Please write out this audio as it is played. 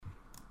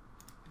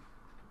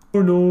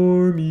For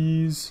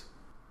normies.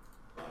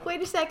 Wait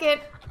a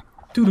second.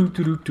 Do.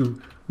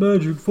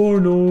 Magic for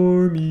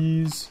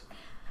normies.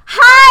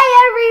 Hi,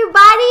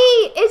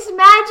 everybody! It's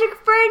Magic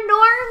for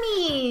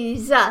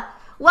Normies.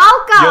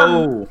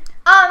 Welcome. Yo.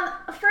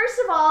 First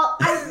of all,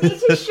 I need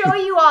to show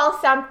you all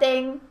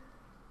something.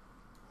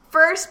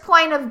 First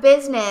point of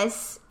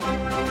business. Hey,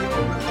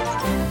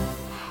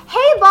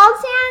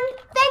 Baltan!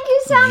 Thank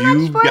you so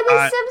much for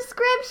the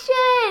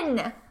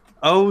subscription.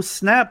 Oh,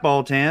 snap,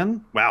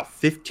 Baltan. Wow,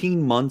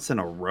 15 months in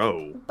a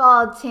row.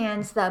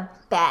 Baltan's the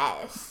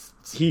best.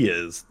 He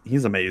is.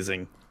 He's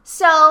amazing.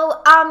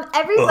 So,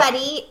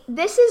 everybody,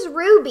 This is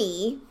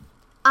Ruby.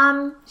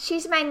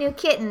 She's my new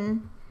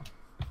kitten.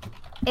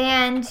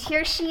 And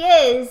here she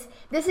is.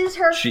 This is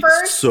her She's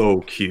first.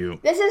 so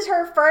cute. This is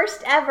her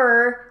first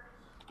ever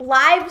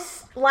live.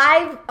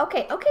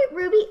 Okay,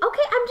 Ruby.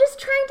 Okay, I'm just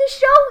trying to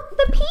show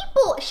the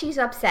people. She's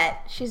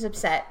upset.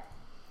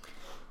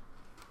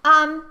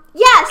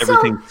 Yeah.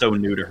 Everything's so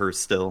new to her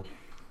still.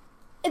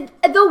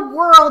 The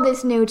world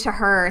is new to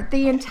her.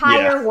 The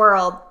entire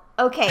world.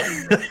 Okay,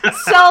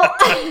 so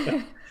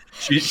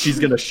she's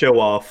gonna show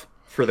off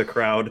for the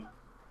crowd.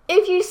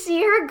 if you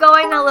see her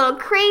going a little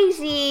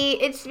crazy,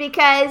 it's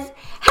because,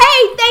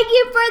 hey, thank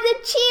you for the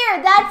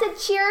cheer. That's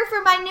a cheer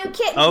for my new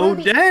kitten. Oh,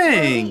 Ruby,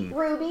 dang.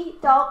 Ruby,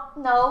 don't,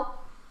 no.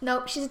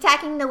 Nope, she's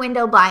attacking the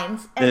window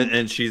blinds.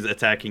 And she's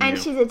attacking you. And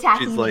she's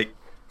attacking She's me. like,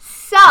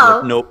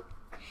 So, nope.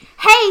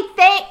 hey,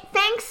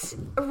 thanks,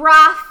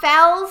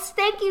 Raffels.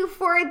 Thank you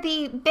for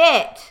the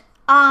bit.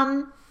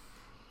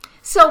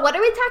 So what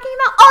are we talking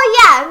about? Oh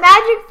yeah,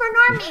 Magic for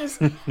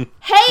Normies.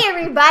 Hey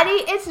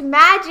everybody, it's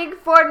Magic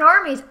for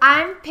Normies.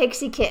 I'm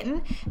Pixie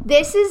Kitten.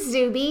 This is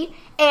Zuby,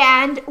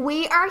 and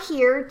we are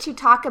here to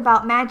talk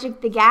about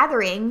Magic the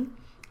Gathering,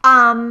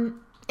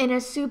 in a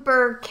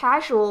super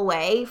casual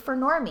way for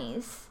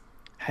normies.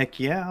 Heck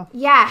yeah.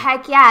 Yeah,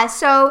 heck yeah.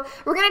 So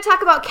we're going to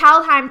talk about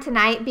Kaldheim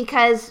tonight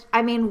because,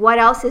 I mean, what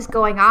else is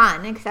going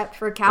on except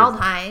for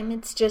Kaldheim?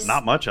 It's just...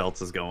 Not much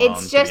else is going on,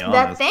 It's just to be the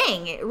honest.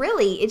 thing.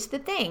 It's the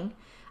thing.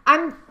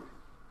 I'm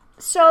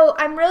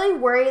really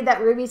worried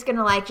that Ruby's going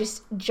to,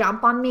 just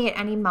jump on me at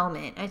any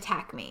moment and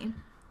attack me.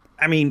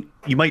 I mean,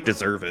 you might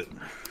deserve it.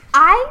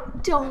 I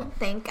don't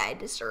think I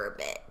deserve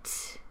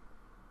it.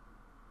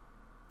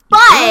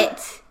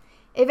 But...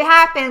 if it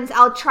happens,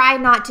 I'll try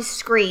not to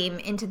scream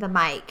into the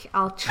mic.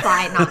 I'll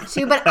try not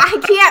to, but I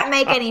can't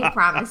make any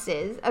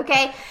promises,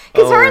 okay?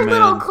 Because her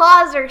little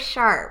claws are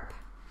sharp.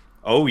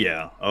 Oh,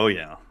 yeah.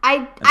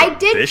 I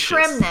did vicious.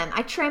 trim them.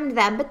 I trimmed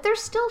them, but they're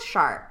still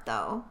sharp,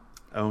 though.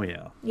 Oh,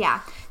 yeah. Yeah.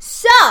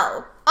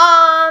 So,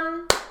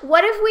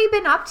 what have we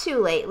been up to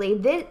lately?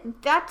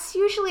 That's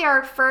usually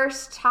our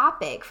first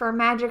topic for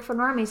Magic for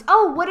Normies.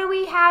 Oh, what do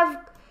we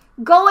have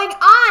going on?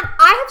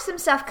 I have some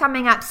stuff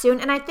coming up soon,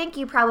 and I think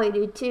you probably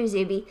do too,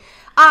 Zuby.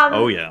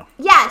 Oh, yeah.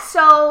 Yeah,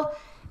 so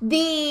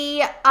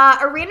the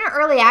Arena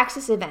Early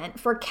Access event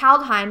for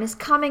Kaldheim is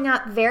coming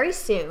up very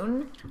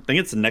soon. I think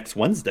it's next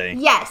Wednesday.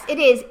 Yes, it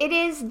is. It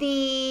is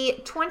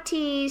the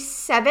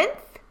 27th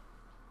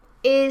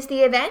is the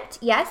event.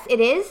 Yes,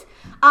 it is.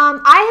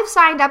 I have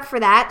signed up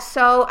for that,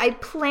 so I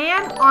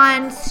plan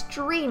on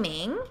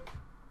streaming.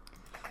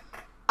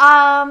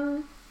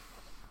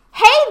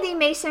 Hey, the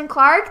Mason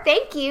Clark,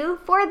 thank you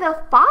for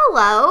the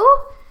follow.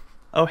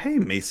 Oh, hey,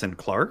 Mason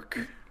Clark.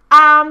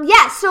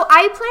 Yeah, so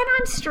I plan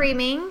on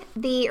streaming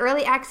the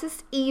early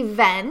access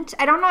event.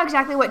 I don't know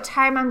exactly what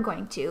time I'm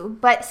going to,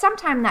 but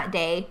sometime that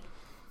day,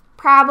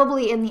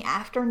 probably in the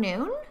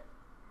afternoon.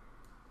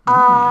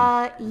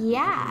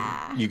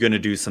 Yeah. You gonna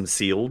do some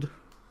sealed?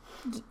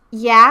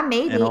 Yeah,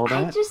 maybe. And all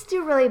that? I just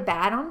do really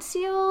bad on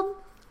sealed.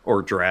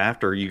 Or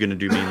draft? Or are you gonna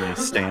do mainly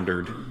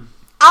standard?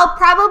 I'll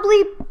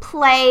probably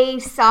play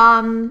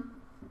some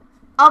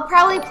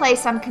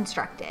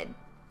constructed.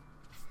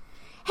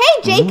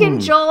 Hey, Jake and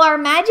Joel are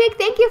Magic.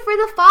 Thank you for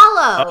the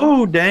follow.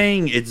 Oh,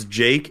 dang. It's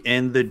Jake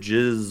and the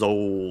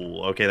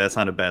Jizzle. Okay, that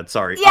sounded bad.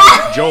 Sorry.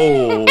 Yeah.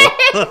 Joel.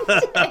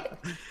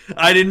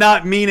 I did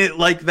not mean it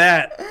like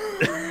that.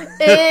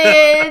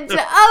 It's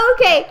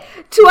okay.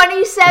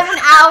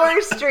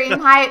 27-hour stream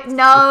hype.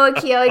 No,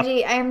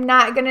 Kyoji, I'm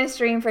not going to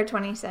stream for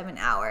 27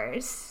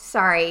 hours.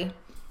 Sorry.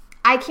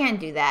 I can't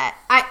do that.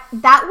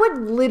 That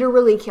would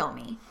literally kill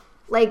me.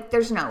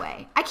 There's no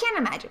way. I can't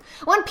imagine.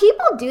 When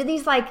people do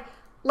these,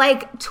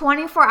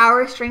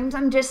 24-hour streams,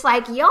 I'm just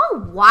like, y'all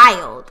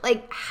wild.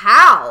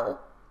 How?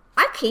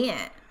 I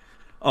can't.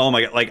 Oh,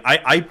 my God.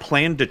 I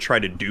planned to try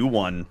to do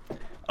one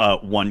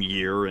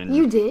year. And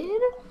You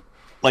did?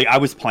 I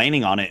was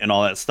planning on it and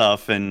all that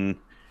stuff. And,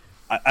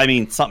 I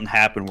mean, something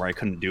happened where I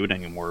couldn't do it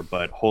anymore.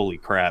 But holy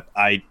crap.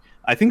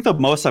 I think the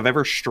most I've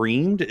ever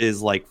streamed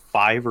is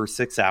 5 or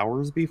 6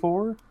 hours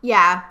before.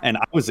 Yeah. And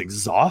I was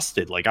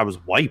exhausted. I was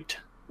wiped.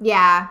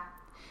 Yeah.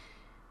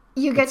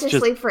 You get to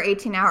sleep for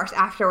 18 hours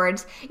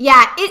afterwards.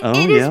 Yeah,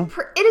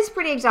 it is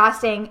pretty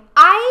exhausting.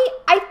 I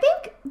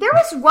think there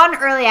was one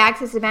early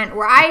access event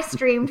where I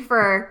streamed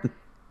for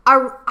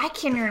I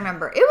can't even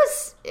remember. It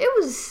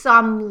was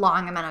some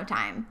long amount of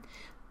time.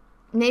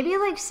 Maybe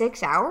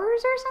 6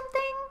 hours or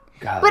something.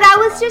 God, But that's I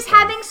a was long just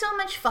time. having so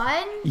much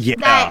fun. Yeah,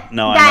 that,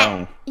 no, I that,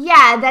 know.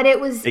 Yeah, that it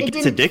It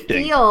gets didn't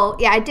addicting. feel.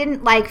 Yeah, it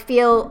didn't like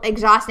feel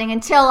exhausting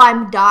until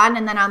I'm done,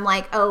 and then I'm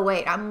like, oh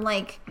wait, I'm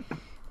like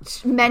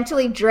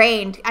mentally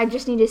drained. I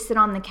just need to sit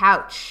on the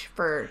couch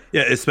for.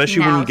 Yeah,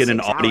 especially when now you get an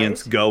 6 audience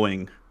hours.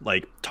 going,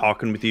 like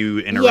talking with you,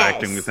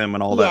 interacting Yes, with them,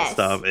 and all that yes,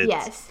 stuff. It's,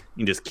 yes.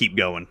 You just keep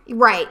going.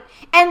 Right.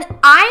 And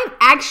I'm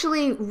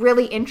actually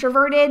really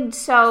introverted,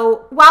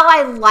 so while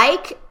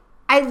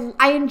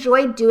I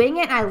enjoy doing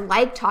it and I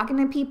like talking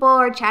to people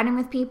or chatting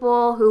with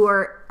people who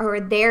are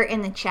there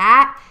in the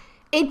chat,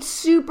 it's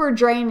super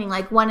draining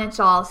like when it's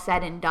all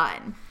said and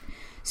done.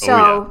 So,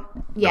 Know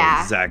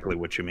yeah. exactly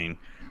what you mean.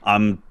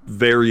 I'm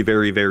very,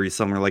 very, very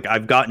similar. Like,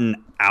 I've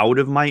gotten out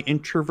of my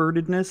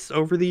introvertedness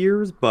over the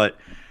years, but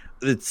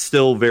it's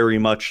still very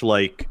much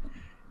like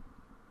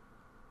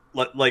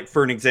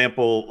for an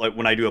example, like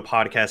when I do a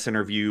podcast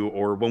interview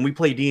or when we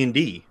play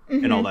D&D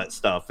and all that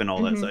stuff and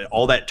all that stuff,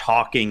 all that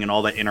talking and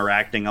all that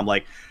interacting, I'm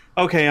like,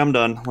 okay, I'm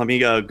done. Let me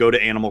go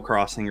to Animal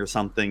Crossing or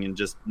something and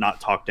just not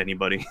talk to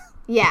anybody.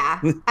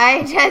 Yeah.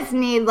 I just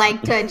need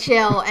like to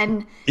chill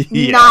and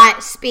Yeah.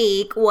 not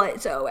speak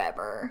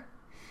whatsoever.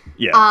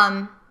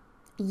 Yeah.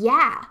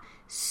 Yeah.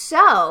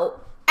 So,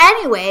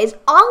 anyways,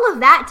 all of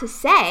that to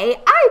say,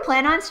 I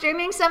plan on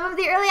streaming some of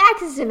the early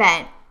access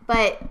event,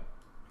 but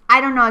I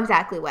don't know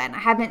exactly when. I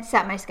haven't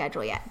set my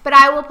schedule yet, but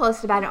I will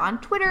post about it on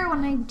Twitter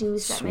when I do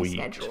set my Sweet.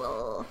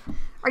 schedule.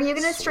 Are you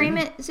going to stream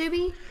it,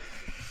 Zuby?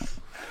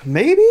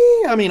 Maybe.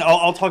 I mean,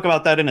 I'll talk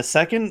about that in a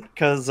second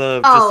because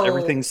just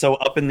everything's so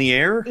up in the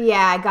air.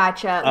 Yeah,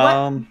 gotcha.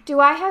 What do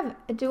I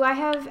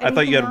have? I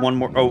thought you had one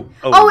more. Oh,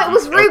 it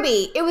was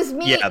Ruby. It was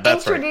me Yeah,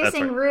 that's right,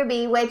 introducing that's right.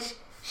 Ruby, which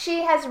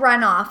she has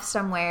run off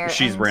somewhere.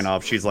 She's and ran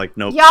off. She's like,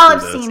 nope. Y'all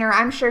have screw this. seen her.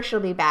 I'm sure she'll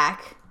be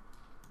back.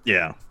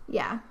 Yeah.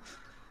 Yeah.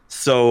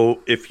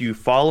 So if you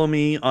follow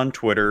me on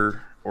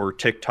Twitter or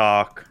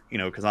TikTok,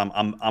 because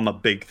I'm a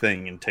big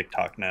thing in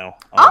TikTok now.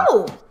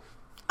 Okay.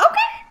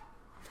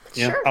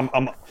 Yeah.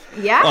 Sure.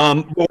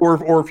 Yeah.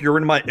 Or if you're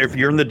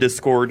in the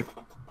Discord,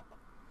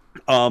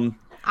 I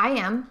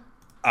am.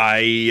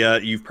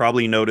 you've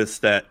probably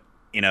noticed that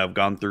I've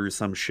gone through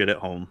some shit at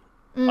home.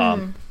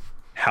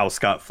 House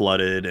got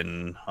flooded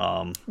and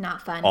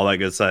Not fun. all that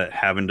good stuff,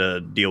 having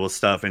to deal with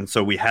stuff, and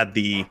so we had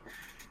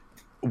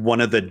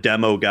one of the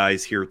demo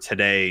guys here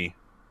today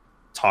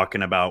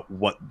talking about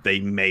what they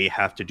may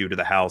have to do to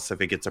the house if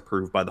it gets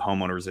approved by the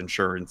homeowner's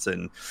insurance,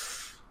 and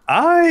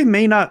I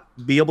may not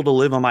be able to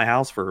live on my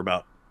house for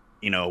about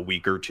a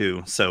week or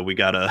two, so we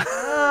gotta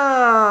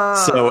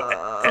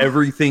so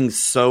everything's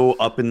so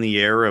up in the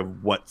air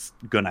of what's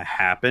gonna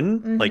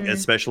happen, like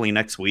especially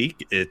next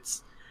week.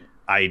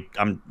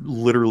 I'm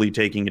literally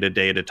taking it a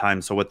day at a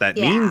time, so what that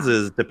means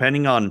is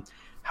depending on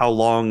how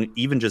long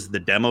even just the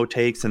demo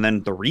takes and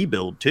then the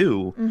rebuild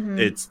too,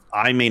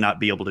 I may not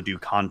be able to do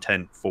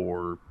content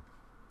for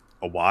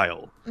a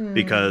while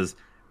because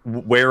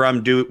where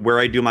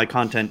I do my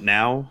content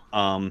now,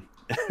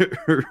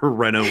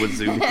 Reno with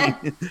Zoom,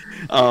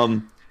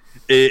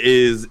 it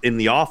is in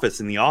the office,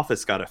 and the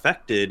office got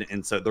affected,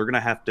 and so they're gonna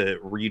have to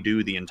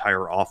redo the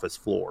entire office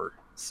floor.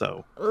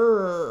 So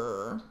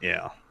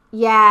yeah.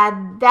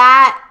 Yeah,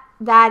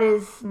 that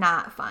is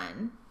not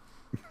fun.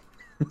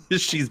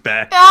 She's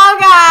back. Oh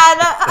God,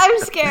 I'm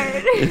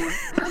scared.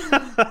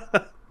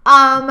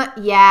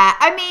 Yeah,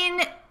 I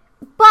mean,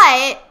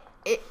 but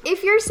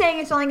if you're saying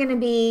it's only going to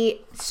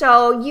be,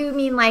 so you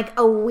mean like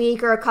a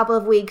week or a couple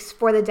of weeks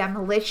for the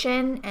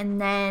demolition and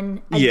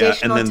then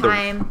additional and then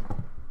time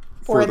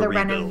for the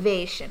rebuild.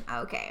 Renovation.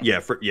 Okay. Yeah,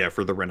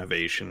 for the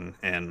renovation,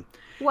 and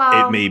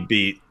Well, it may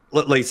be,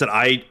 like I said,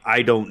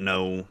 I don't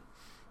know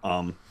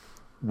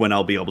when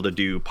I'll be able to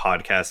do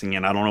podcasting,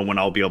 and I don't know when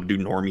I'll be able to do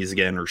normies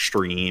again or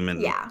stream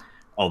and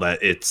all that.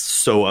 It's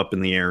so up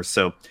in the air.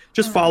 So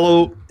just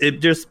follow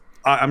it.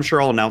 I'm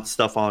sure I'll announce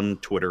stuff on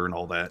Twitter and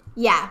all that.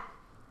 Yeah.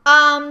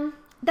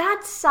 That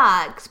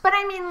sucks. But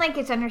I mean, like,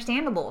 it's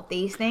understandable.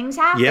 These things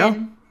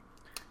happen.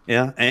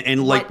 Yeah.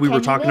 And like What we were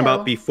can you talking do?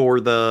 about before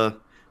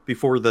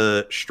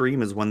the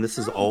stream, is when this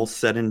is all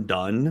said and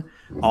done,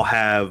 I'll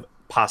have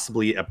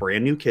possibly a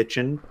brand new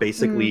kitchen,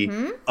 basically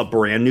a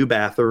brand new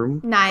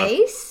bathroom.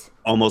 Nice.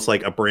 Almost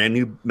like a brand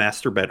new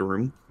master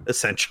bedroom,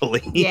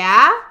 essentially.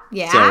 Yeah.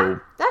 So-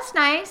 That's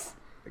nice.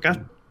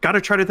 Got to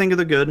try to think of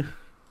the good.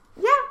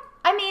 Yeah.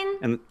 I mean,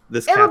 And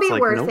this it'll cat's be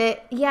like, worth nope.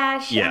 it.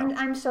 Yeah, Yeah.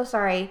 I'm so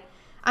sorry.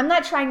 I'm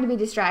not trying to be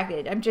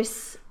distracted. I'm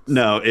just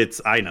No,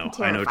 I know what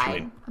you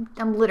terrified. mean.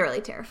 I'm literally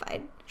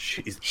terrified.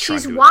 She's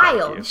She's trying to attack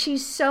wild. you.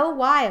 She's so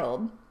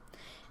wild.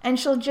 And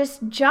she'll just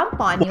jump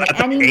on you At at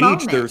that any age,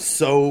 moment. they're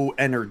so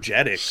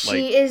energetic.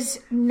 She is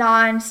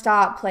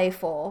nonstop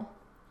playful.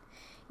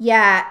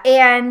 Yeah,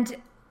 and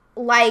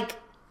like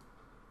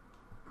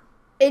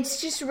it's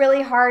just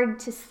really hard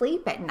to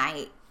sleep at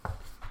night.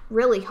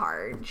 Really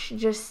hard. She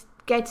just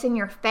gets in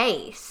your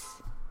face.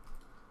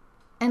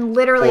 And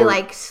literally Or-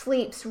 like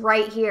sleeps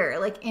right here,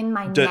 like in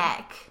my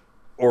neck.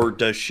 Or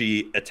does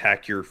she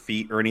attack your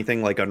feet or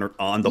anything, like on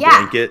the Yeah.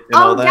 blanket and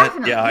all that?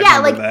 Definitely. Yeah, I Yeah,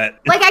 remember that.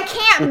 Like I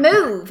can't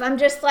move. I'm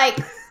just like,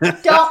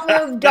 don't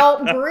move,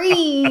 don't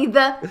breathe,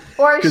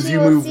 or Because she you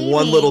will move see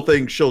one me. little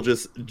thing, she'll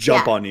just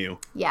jump Yeah. on you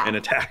Yeah. and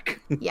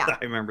attack. Yeah.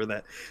 I remember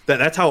that.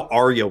 That's how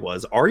Arya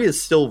was. Arya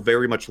is still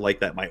very much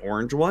like that. My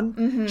orange one.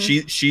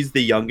 Mhm. She's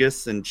the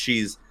youngest, and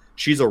she's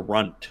a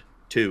runt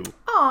too.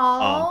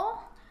 Aww.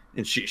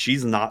 And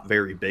she's not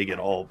very big at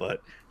all,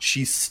 but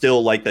she's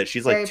still like that.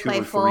 She's Very like 2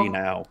 playful. or 3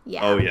 now.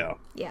 Yeah. Oh yeah.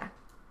 Yeah.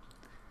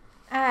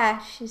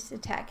 Ah, she's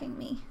attacking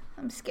me.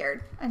 I'm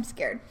scared.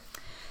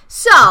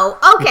 So,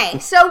 okay.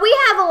 So we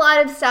have a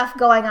lot of stuff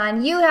going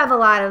on. You have a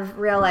lot of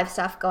real life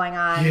stuff going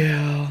on.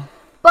 Yeah.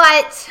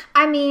 But,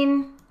 I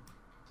mean,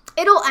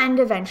 it'll end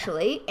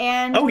eventually.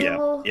 And Oh, we yeah.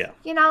 will, Yeah.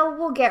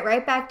 we'll get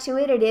right back to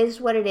it. It is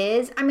what it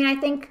is. I mean, I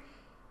think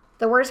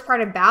the worst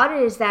part about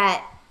it is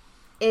that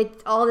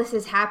all this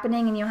is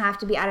happening and you have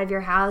to be out of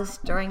your house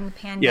during the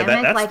pandemic.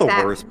 Yeah, that's like, the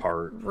that worst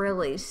part.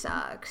 really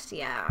sucks.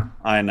 Yeah.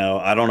 I know.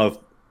 I don't know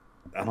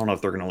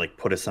if they're gonna like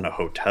put us in a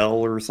hotel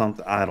or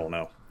something. I don't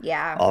know.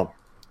 Yeah. I'll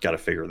gotta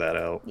figure that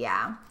out.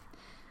 Yeah.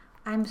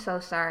 I'm so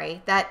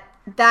sorry. That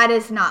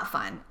is not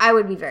fun. I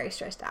would be very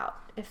stressed out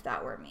if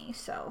that were me.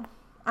 So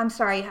I'm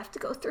sorry you have to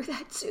go through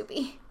that,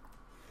 Zuby.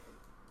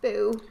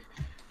 Boo.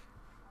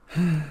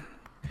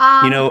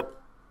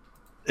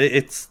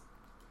 It's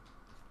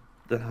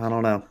I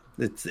don't know.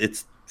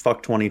 It's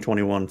fuck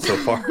 2021 so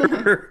far. I thought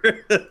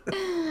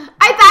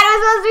it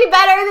was supposed to be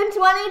better than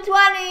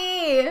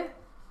 2020.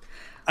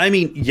 I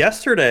mean,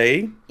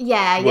 yesterday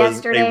Yeah, was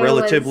yesterday a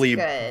relatively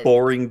was good.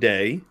 boring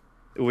day,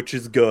 which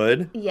is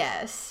good.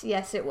 Yes,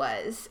 it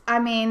was. I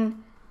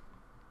mean,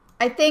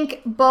 I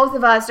think both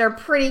of us are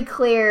pretty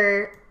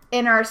clear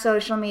in our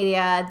social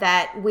media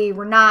that we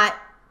were not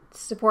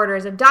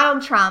supporters of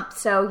Donald Trump.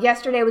 So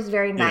yesterday was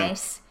very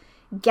nice.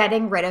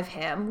 Getting rid of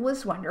him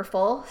was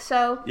wonderful.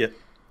 So Yeah.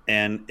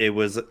 And it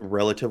was a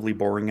relatively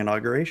boring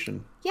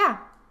inauguration. yeah.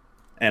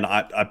 And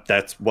I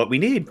that's what we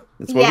need.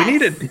 That's what we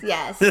needed.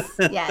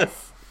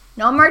 Yes.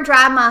 No more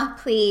drama,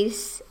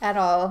 please, at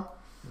all.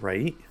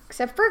 Right?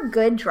 Except for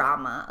good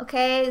drama,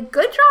 okay?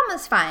 Good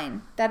drama's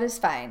fine. That is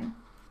fine.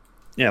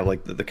 Yeah,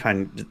 like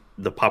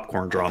the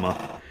popcorn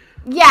drama.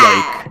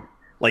 Yeah.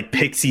 Like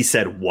Pixie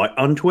said what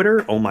on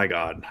Twitter? Oh my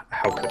god.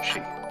 How could she?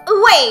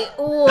 Wait,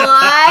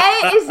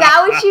 what? Is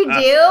that what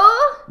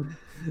you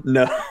do?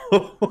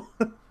 No.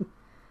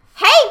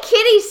 Hey,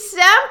 Kitty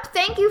Simp,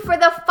 thank you for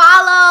the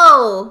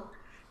follow.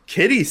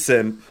 Kitty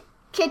simp.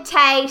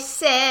 Kitty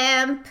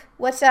Simp,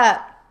 what's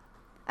up?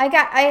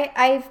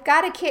 I've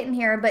got a kitten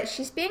here, but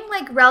she's being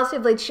like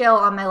relatively chill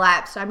on my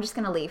lap, so I'm just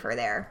gonna leave her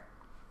there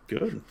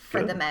Good.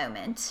 for the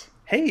moment.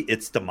 Hey,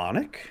 it's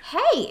demonic.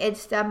 Hey,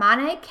 it's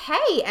demonic.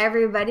 Hey,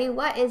 everybody,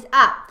 what is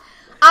up?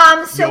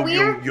 So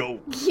Yo.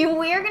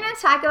 we're gonna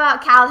talk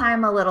about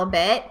Kaldheim a little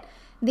bit.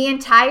 The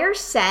entire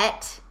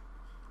set.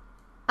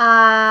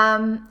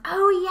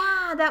 Oh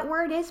yeah, that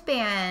word is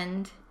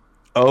banned.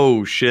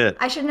 Oh shit.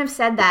 I shouldn't have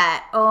said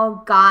that.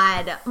 Oh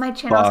god, my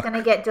channel's Fuck.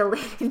 gonna get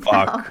deleted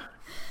now. Fuck.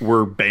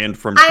 We're banned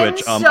from I'm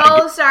Twitch.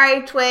 so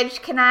sorry,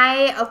 Twitch. Can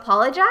I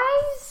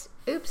apologize?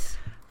 Oops.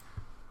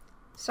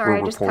 Sorry,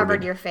 We're I just reported.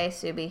 covered your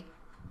face, Subi.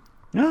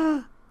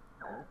 Ah,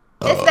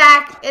 It's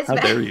back. It's how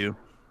back. dare you?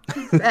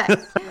 It's back.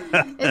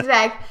 It's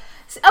back.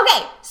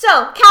 Okay, so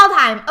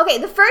Kaldheim. Okay,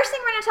 the first thing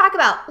we're going to talk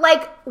about,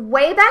 like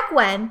way back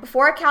when,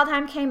 before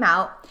Kaldheim came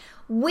out,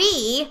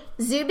 we,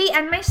 Zuby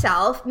and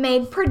myself,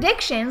 made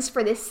predictions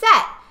for this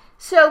set.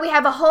 So we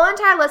have a whole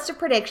entire list of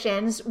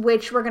predictions,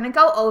 which we're going to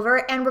go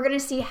over, and we're going to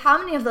see how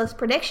many of those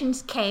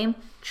predictions came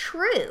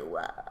true.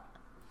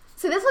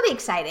 So this will be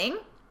exciting.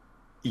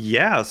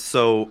 Yeah,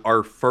 so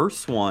our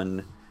first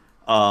one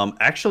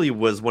actually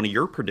was one of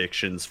your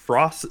predictions,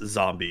 Frost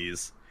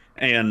Zombies.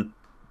 And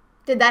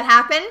Did that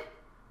happen?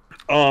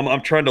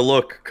 I'm trying to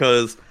look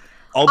because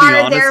I'll be Are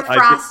honest. there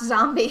frost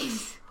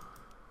zombies?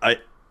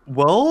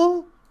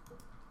 Hold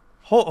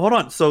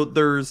on. So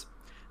there is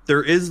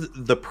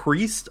the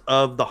Priest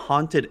of the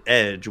Haunted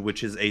Edge,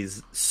 which is a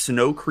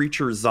snow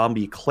creature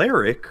zombie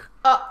cleric.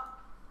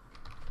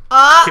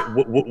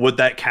 Would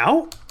that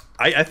count?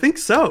 I think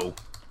so.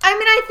 I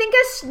mean, I think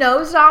a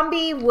snow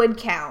zombie would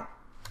count.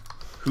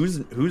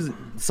 Who's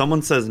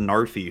someone says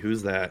Narfi.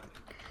 Who's that?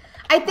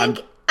 I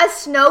think a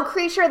snow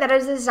creature that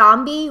is a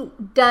zombie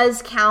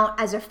does count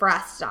as a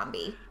frost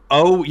zombie.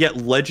 Oh, yeah,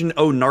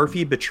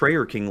 Narfi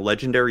Betrayer King,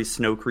 legendary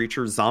snow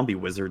creature zombie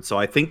wizard. So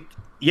I think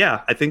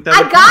that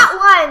I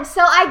got one.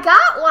 So I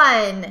got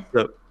one.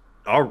 So,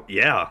 oh,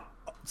 yeah.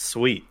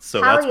 Sweet.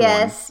 So Hell that's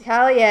yes. one.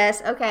 Hell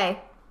yes. Okay.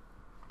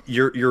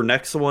 Your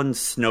next one,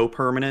 snow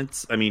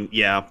permanents. I mean,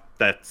 yeah,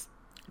 that's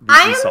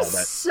I we saw am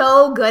that.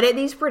 so good at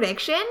these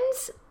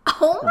predictions.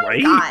 Oh my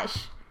Right? gosh.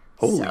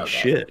 Holy So good.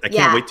 shit. I can't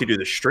Yeah. wait to do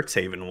the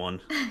Strixhaven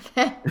one.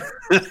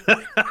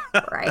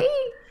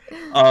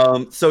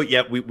 Right? So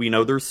yeah, we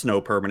know there's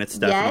snow permanents,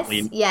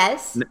 definitely.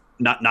 Yes.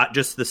 Not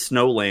just the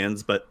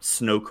snowlands, but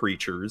snow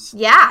creatures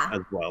Yeah.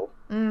 as well.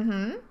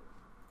 Mm-hmm.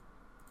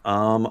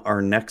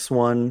 Our next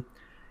one,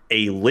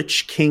 a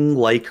Lich King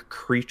like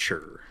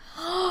creature.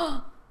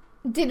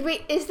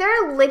 Is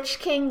there a Lich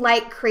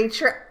King-like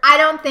creature? I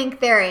don't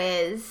think there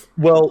is.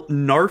 Well,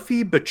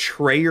 Narfi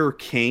Betrayer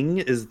King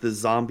is the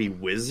zombie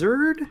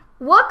wizard.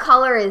 What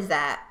color is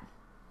that?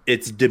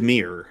 It's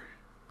Dimir.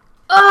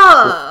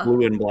 Ugh!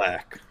 Blue and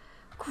black.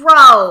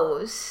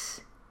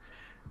 Gross.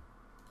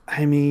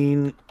 I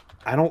mean,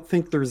 I don't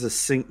think there's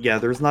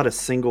there's not a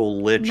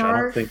single lich. Narfi.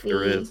 I don't think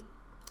there is.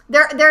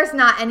 There's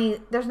not any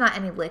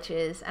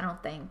liches, I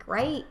don't think,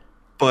 right?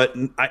 But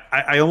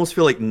I almost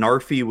feel like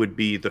Narfi would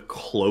be the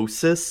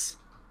closest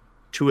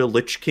to a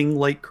Lich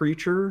King-like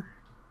creature,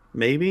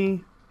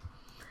 maybe.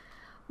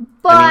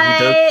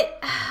 But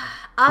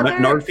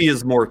Narfi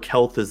is more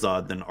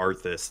Kel'Thuzad than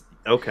Arthas.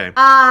 Okay.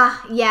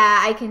 Yeah,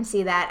 I can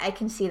see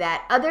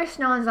that. Other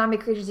snow and zombie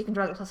creatures you can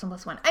draw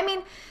 +1/+1. I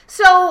mean,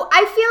 so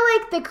I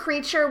feel like the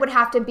creature would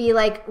have to be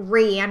like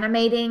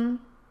reanimating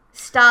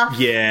stuff.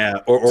 Yeah,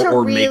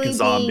 or really make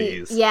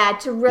zombies.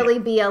 To really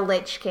be a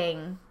Lich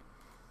King.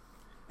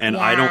 And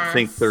I don't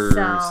think there's...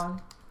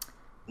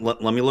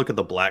 Let me look at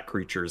the black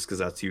creatures, because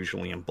that's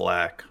usually in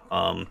black.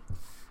 I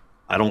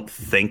don't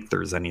think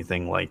there's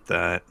anything like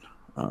that.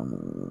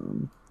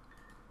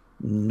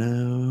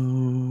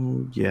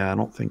 No. Yeah, I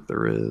don't think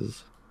there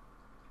is.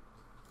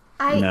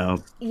 No.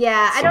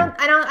 Yeah, I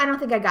don't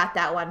think I got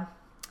that one.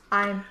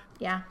 I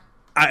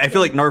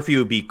feel like Narfi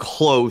would be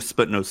close,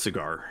 but no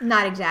cigar.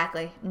 Not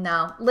exactly.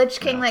 No.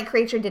 Lich King-like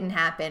creature didn't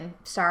happen.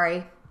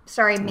 Sorry.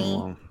 Sorry,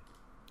 me.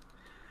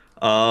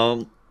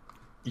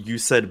 You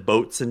said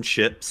boats and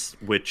ships,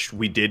 which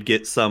we did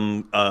get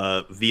some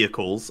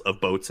vehicles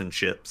of boats and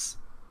ships.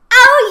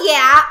 Oh,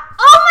 yeah.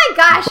 Oh, my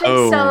gosh.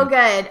 It's so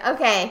good.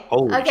 Okay.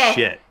 Holy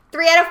shit.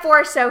 3 out of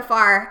 4 so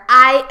far.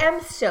 I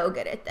am so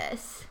good at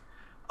this.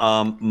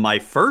 My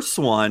first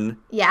one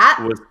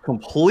was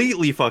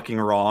completely fucking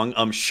wrong.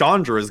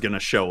 Chandra is going to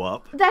show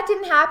up. That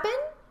didn't happen?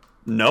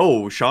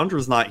 No,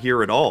 Chandra's not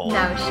here at all.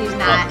 No, she's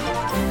not.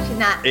 She's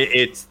not.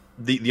 It's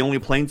the only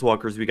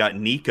planeswalkers we got.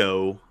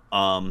 Nico.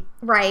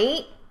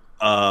 Right.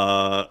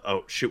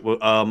 Oh shit. Kaya.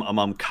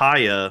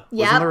 Yep.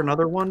 Wasn't there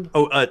another one?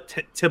 Oh,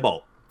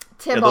 Tibalt.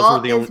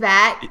 Tibalt is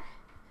back.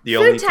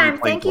 Food Time.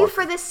 Thank you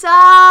for the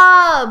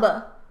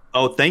sub.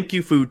 Oh, thank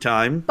you, Food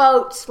Time.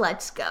 Boats.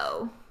 Let's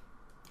go.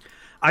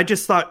 I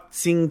just thought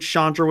seeing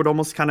Chandra would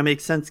almost kind of make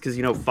sense because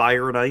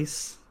fire and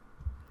ice.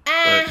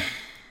 Yeah,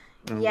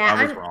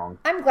 I was wrong.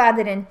 I'm glad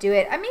they didn't do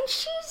it. I mean,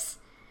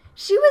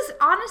 she was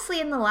honestly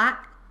in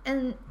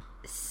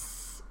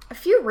a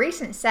few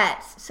recent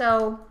sets,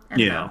 so I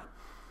don't know.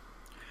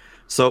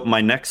 So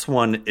my next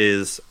one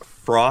is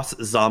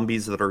Frost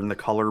zombies that are in the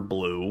color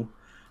blue.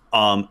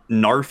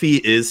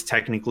 Narfi is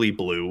technically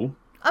blue.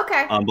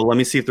 Okay. But let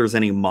me see if there's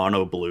any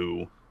mono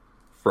blue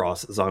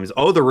Frost zombies.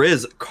 Oh, there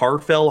is.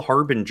 Carfell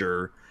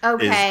Harbinger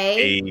is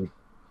a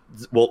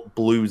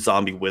blue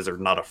zombie wizard,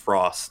 not a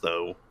Frost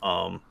though.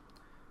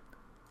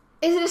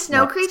 Is it a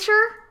snow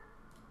creature?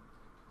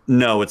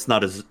 No, it's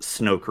not a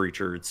snow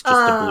creature. It's just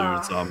a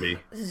blue zombie.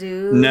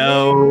 Zoom.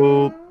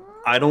 No,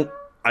 I don't.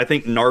 I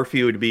think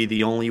Narfi would be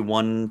the only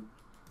one.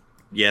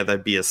 Yeah,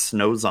 that'd be a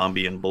snow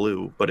zombie in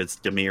blue, but it's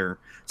Dimir.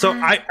 So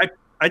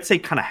I'd say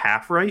kind of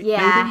half right.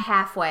 Yeah, maybe?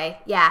 halfway.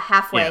 Yeah,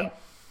 halfway.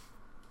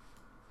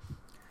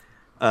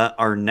 Yeah.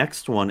 Our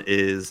next one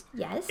is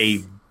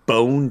a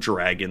bone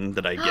dragon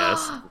that I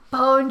guessed.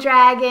 Bone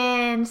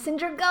dragon,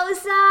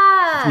 Syndragosa.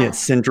 Yeah,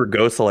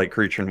 Syndragosa-like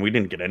creature, and we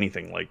didn't get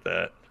anything like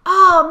that.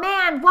 Oh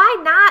man, why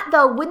not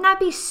though? Wouldn't that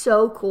be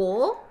so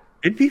cool?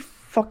 It'd be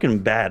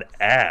fucking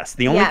badass.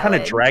 The only kind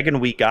of dragon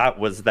we got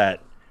was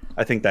that.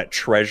 I think that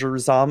treasure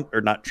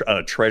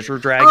treasure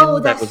dragon. Oh,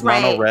 that's that was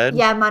right. mono red.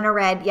 Yeah, mono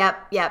red.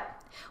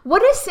 Yep.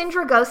 What does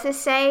Syndragosa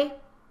say?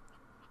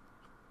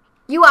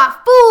 You are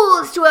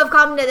fools to have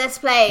come to this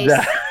place.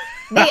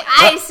 The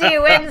icy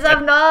winds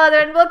of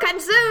northern will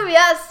consume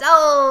your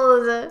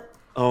souls.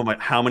 Oh my!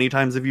 How many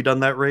times have you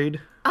done that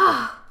raid?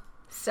 Oh,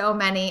 so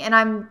many, and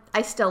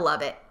I still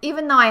love it,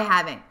 even though I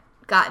haven't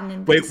gotten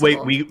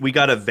invincible. Wait, we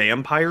got a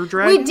vampire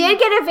dragon? We did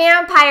get a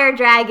vampire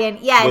dragon,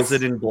 yes. Was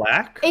it in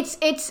black? It's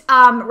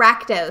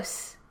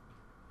Rakdos.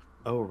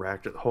 Oh,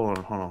 Rakdos. Hold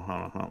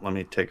on. Let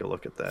me take a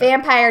look at that.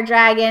 Vampire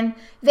dragon.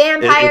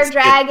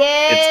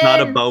 It's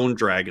not a bone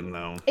dragon,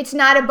 though. It's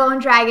not a bone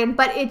dragon,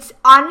 but it's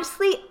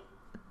honestly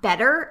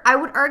better, I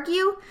would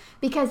argue,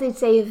 because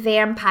it's a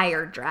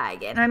vampire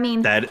dragon. I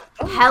mean,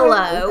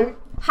 hello.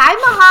 Hi,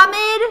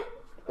 Muhammad.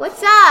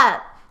 What's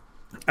up?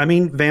 I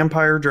mean,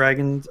 vampire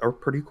dragons are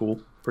pretty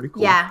cool.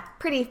 Yeah,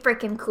 pretty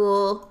freaking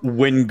cool.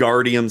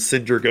 Wingardium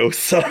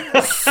Syndragosa.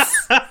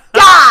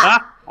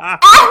 Stop!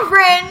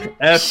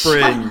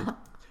 Efren!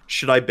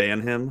 Should I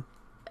ban him?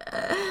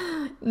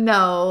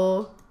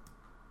 No.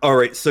 All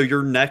right, so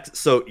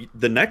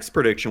the next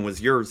prediction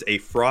was yours, a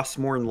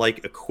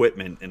Frostmourne-like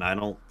equipment, and I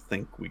don't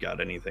think we got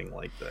anything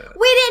like that.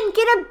 We didn't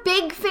get a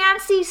big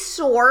fancy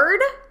sword?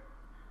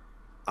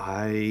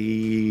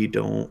 I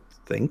don't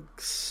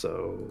think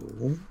so.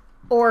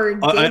 Or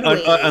did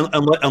we?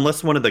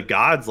 Unless one of the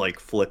gods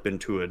flip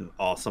into an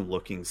awesome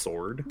looking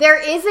sword. There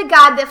is a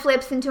god that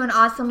flips into an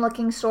awesome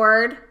looking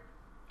sword.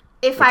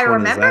 If I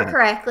remember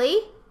correctly.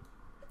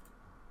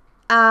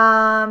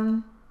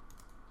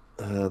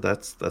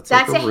 That's That's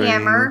like a ring.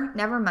 hammer.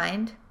 Never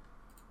mind.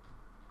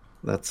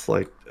 That's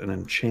like an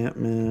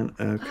enchantment.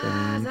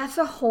 Okay. That's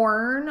a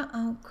horn.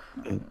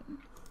 Okay.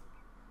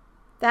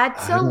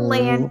 That's I a don't know.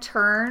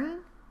 lantern.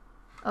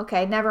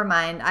 Okay, never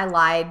mind. I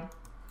lied.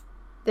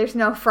 There's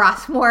no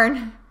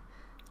Frostmourne.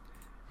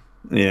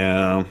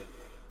 Yeah.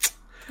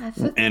 That's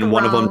a And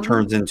one of them throne.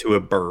 turns into a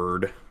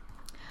bird.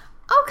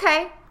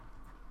 Okay.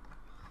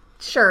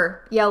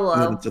 Sure.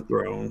 YOLO. It's a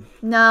throne.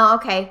 No,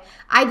 okay.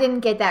 I didn't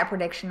get that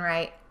prediction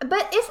right.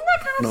 But isn't that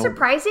kind of No.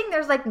 surprising?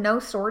 There's like no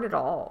sword at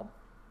all.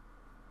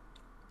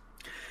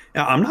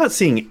 Yeah, I'm not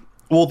seeing.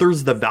 Well,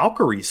 there's the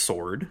Valkyrie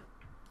sword,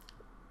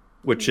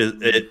 which is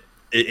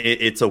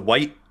it's a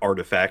white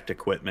artifact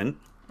equipment,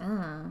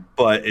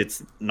 but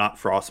it's not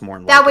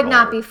Frostmourne. That would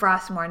not be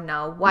Frostmourne,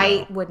 no.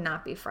 White would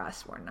not be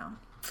Frostmourne, no.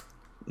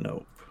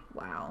 No.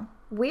 Wow.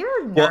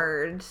 We're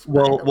nerds.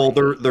 Well, by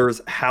the way. there's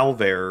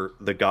Halver,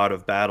 the god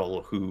of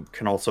battle, who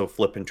can also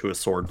flip into a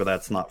sword, but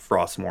that's not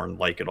Frostmourne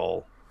like at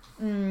all.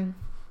 No,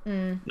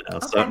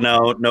 so Okay.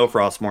 no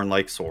Frostmourne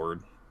like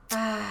sword.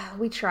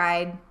 We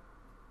tried.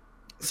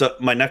 So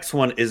my next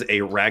one is a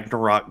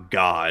Ragnarok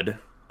god.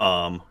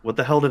 What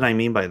the hell did I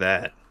mean by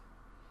that?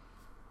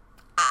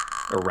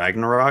 A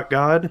Ragnarok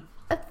god?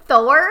 A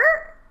Thor?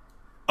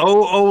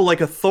 Oh,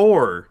 like a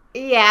Thor.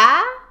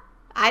 Yeah?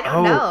 I don't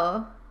Oh.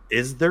 know.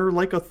 Is there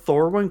like a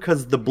Thor one?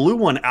 Because the blue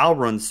one,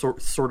 Alrun's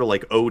sort of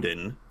like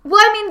Odin. Well,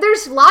 I mean,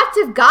 there's lots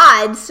of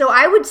gods, so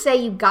I would say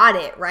you got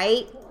it,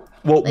 right?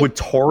 Well, would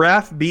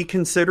Toraf be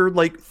considered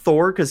like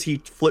Thor because he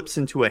flips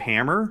into a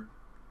hammer,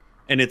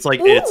 and it's like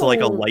a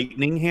Ooh.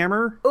 lightning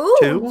hammer Ooh,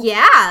 too?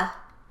 yeah.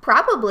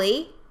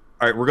 Probably.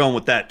 All right, we're going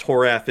with that.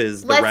 Toraf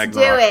is the Let's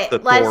Ragnarok, do it. the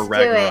Let's Thor do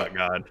Ragnarok it.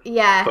 god.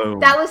 Yeah. Boom.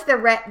 That was the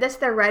red. That's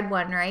the red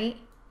one, right?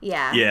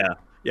 Yeah.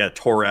 Yeah,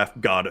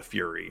 Toraf, god of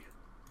fury.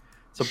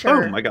 So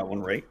Sure. boom, I got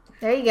one right.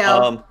 There you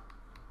go.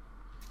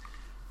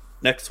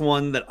 Next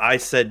one that I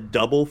said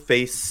double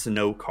face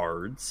snow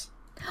cards.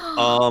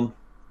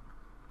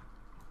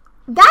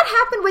 That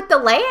happened with the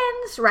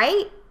lands,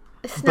 right?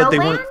 But they Snowland?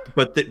 weren't.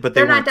 But they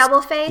They're not weren't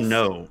double-faced?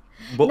 No.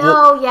 But,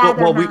 No, yeah,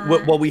 they're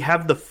not. we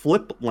have the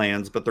flip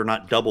lands, but they're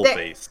not double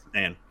face.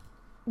 And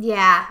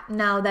Yeah.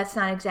 No, that's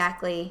not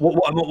exactly.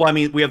 I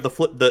mean, we have the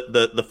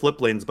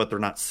flip lands, but they're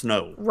not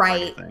snow. or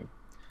Right. anything.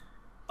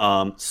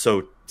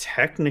 So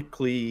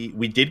technically,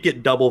 we did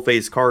get double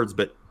face cards,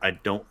 but I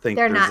don't think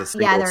They're there's a not.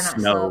 single Yeah, they're not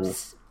snow.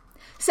 slopes.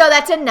 So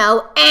that's a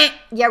no.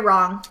 You're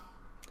wrong.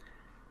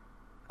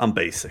 I'm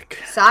basic.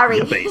 Sorry.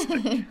 You're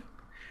basic.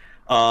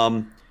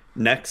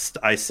 Next,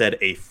 I said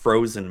a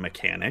frozen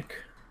mechanic,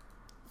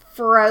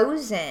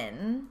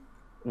 Frozen.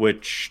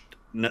 which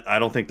I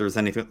don't think there's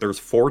anything. There's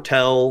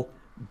foretell,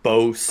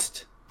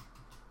 boast,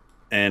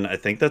 and I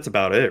think that's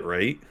about it,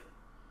 right?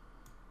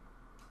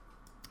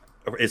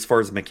 As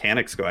far as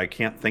mechanics go, I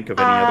can't think of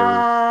any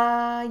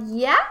other.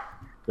 Yeah.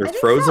 There's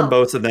think frozen, so.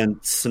 boast, and then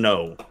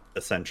snow,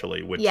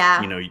 essentially. Which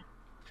Yeah.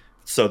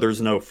 so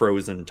there's no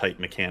frozen type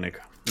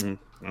mechanic.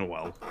 Oh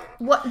well.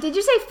 What did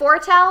you say?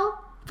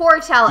 Foretell.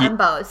 Foretell and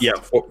boast. Yeah,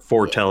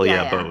 foretell, Yeah,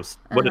 yeah, yeah. boast.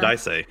 What did I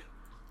say?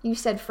 You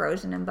said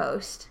frozen and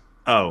boast.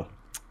 Oh,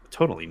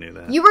 totally knew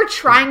that. You were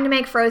trying to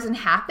make Frozen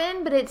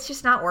happen, but it's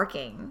just not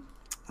working.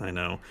 I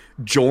know.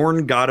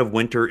 Jorn, God of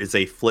Winter, is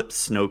a flip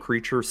snow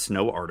creature,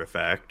 snow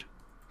artifact.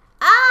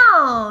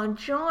 Oh,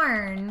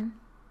 Jorn.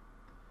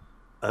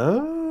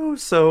 Oh,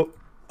 so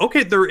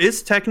okay, there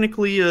is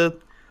technically a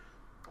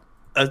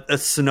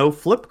snow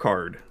flip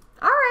card.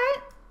 All right.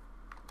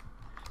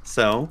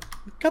 So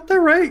got that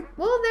right.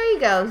 Well, there you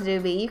go,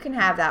 Zuby. You can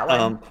have that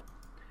one.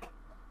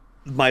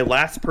 My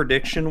last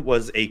prediction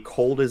was a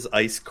cold as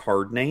ice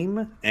card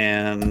name,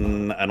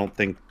 and I don't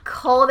think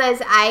Cold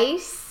as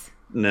ice.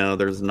 no,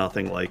 there's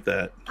nothing like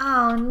that.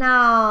 Oh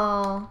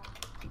no.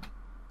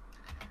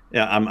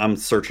 Yeah, I'm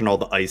searching all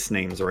the ice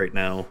names right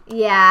now.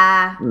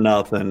 Yeah.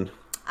 Nothing.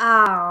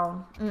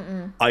 Oh.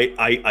 Mm-mm.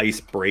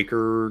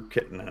 Icebreaker.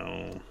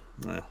 No.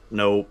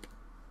 Nope.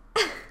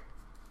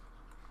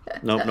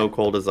 Nope, no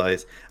cold as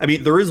ice. I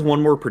mean, there is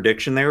one more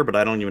prediction there, but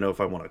I don't even know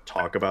if I want to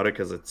talk about it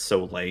because it's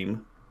so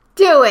lame.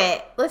 Do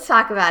it. Let's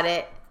talk about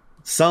it.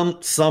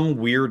 Some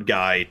weird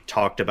guy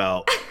talked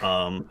about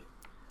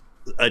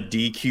a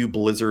DQ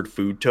Blizzard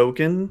food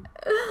token.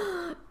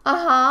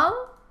 Uh-huh.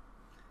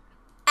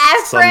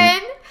 Some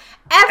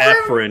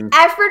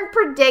Efren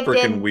predicted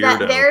frickin' that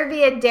weirdo. there would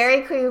be a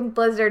Dairy Queen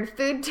Blizzard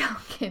food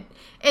token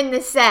in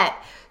the set.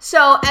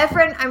 So,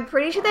 Efren, I'm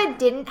pretty sure that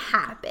didn't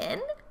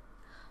happen.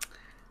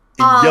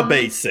 Ya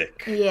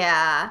basic.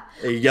 Yeah.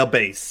 Ya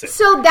basic.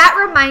 So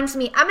that reminds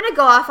me, I'm going to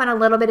go off on a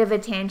little bit of a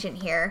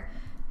tangent here.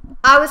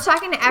 I was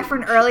talking to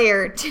Efren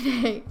earlier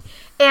today,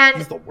 and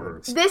He's the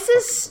worst. this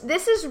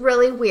is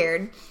really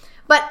weird.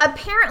 But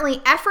apparently,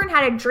 Efren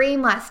had a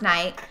dream last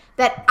night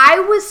that I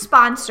was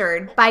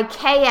sponsored by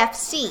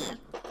KFC,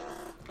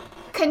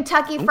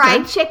 Kentucky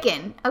Fried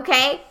Chicken.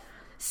 Okay,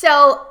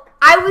 so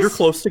You're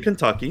close to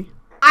Kentucky.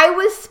 I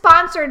was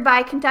sponsored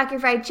by Kentucky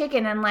Fried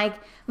Chicken, and like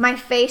my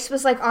face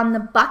was like on the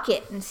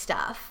bucket and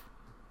stuff.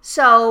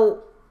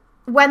 So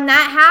when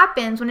that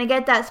happens, when I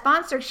get that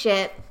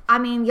sponsorship, I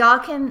mean,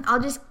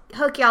 I'll just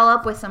hook y'all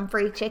up with some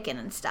free chicken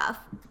and stuff.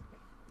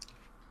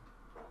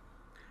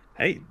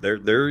 Hey, they're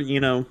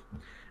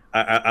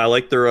I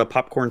like their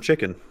popcorn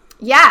chicken.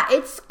 Yeah,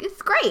 it's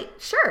great.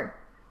 Sure,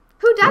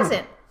 who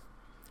doesn't?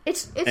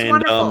 It's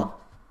wonderful.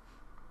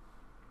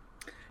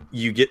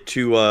 You get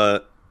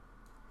to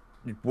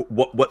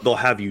what they'll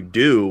have you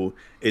do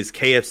is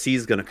KFC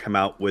is going to come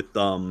out with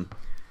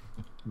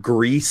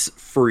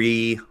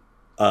grease-free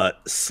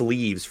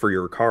sleeves for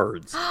your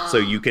cards, so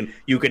you can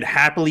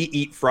happily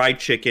eat fried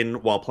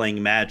chicken while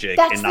playing Magic.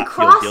 That's and the not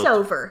feel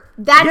guilty. crossover.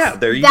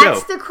 There you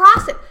That's go. the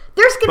crossover.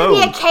 There's going to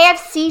be a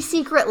KFC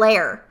secret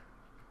lair.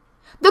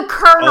 The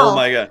Colonel. Oh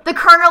my God. The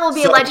Colonel will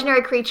be a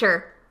legendary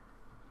creature.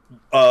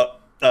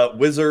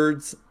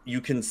 Wizards,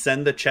 you can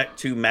send the check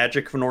to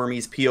Magic for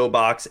Normies, P.O.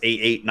 Box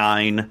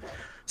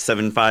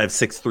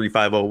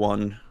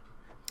 889-756-3501.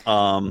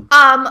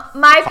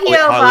 My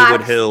P.O. Hollywood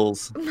Box.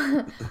 Hills.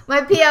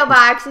 My P.O.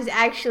 Box is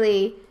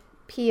actually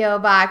P.O.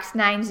 Box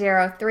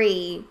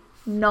 903,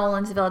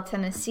 Nolensville,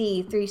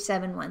 Tennessee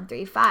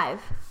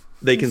 37135.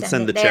 They can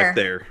send the check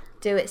there.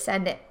 Do it.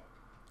 Send it.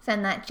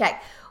 Send that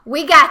check.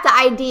 We got the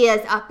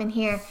ideas up in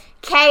here.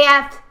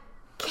 KF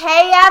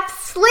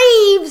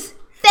sleeves.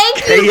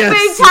 Thank you,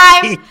 Food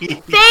Time.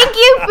 Thank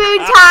you,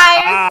 Food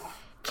Time.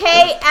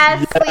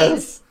 KF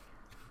sleeves.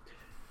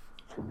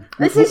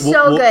 This is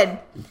so good.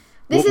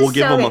 We'll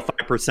give them a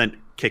 5%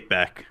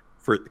 kickback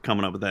for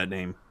coming up with that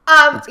name.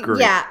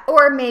 Yeah,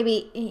 or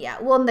maybe,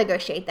 we'll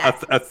negotiate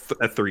that. A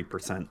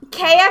 3%.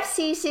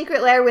 KFC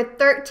Secret Lair with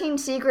 13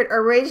 secret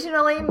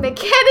originally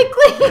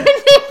mechanically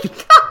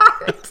unique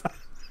cards.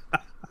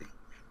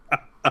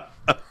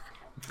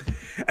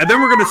 And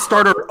then we're going to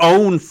start our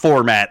own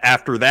format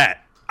after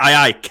that.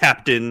 Aye,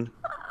 Captain.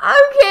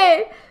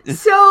 Okay,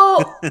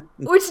 so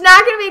it's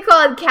not going to be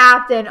called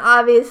Captain,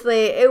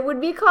 obviously. It would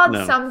be called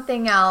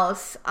something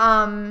else.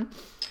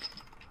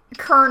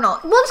 Colonel.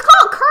 Well, let's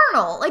call it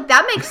Colonel. Like,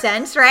 that makes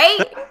sense, right?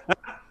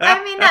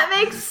 I mean, that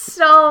makes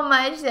so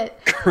much sense.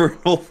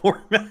 Colonel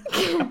format.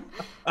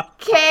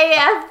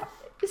 KF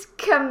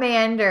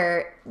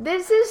Commander.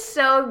 This is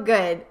so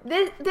good.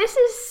 This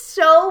is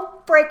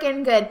so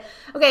freaking good.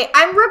 Okay,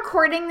 I'm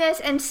recording this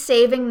and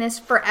saving this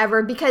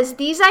forever because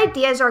these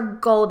ideas are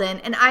golden,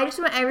 and I just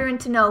want everyone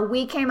to know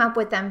we came up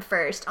with them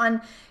first. On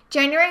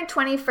January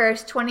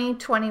 21st,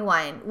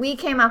 2021, we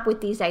came up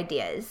with these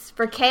ideas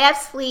for KF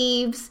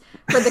sleeves,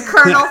 for the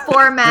Colonel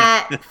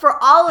format, for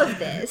all of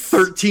this.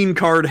 13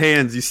 card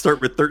hands. You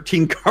start with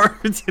 13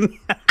 cards.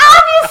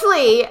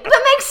 Obviously!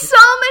 That makes so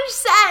much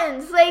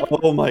sense. Like,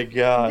 oh my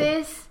God.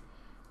 This.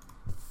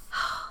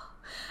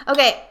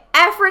 Okay,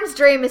 Efren's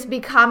dream is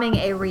becoming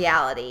a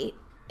reality.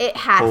 It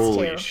has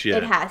Holy to. Shit.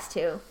 It has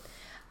to.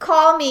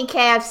 Call me,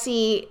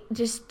 KFC.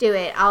 Just do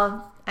it.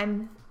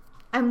 I'm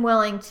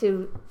willing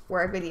to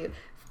work with you.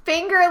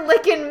 Finger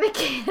licking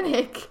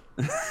mechanic.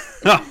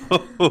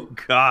 Oh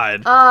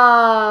God.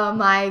 Oh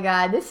my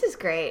God. This is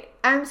great.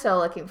 I'm so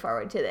looking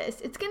forward to this.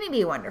 It's going to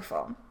be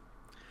wonderful.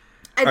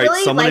 I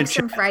really like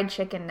some fried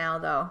chicken now,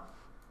 though.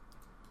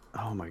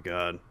 Oh my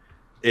God.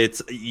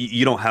 It's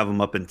you don't have them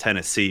up in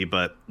Tennessee,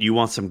 but you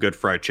want some good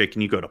fried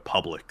chicken, you go to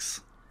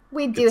Publix.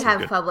 We do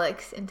have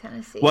Publix in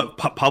Tennessee. What,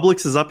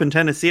 Publix is up in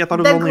Tennessee? I thought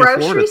it was only a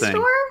Florida thing. The grocery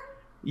store?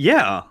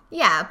 Yeah.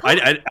 Yeah.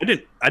 I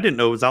didn't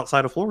know it was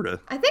outside of Florida.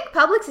 I think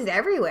Publix is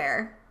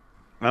everywhere.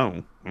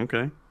 Oh,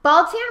 okay.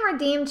 Baltan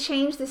Redeemed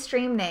changed the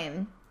stream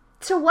name.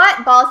 To what,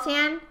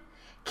 Baltan?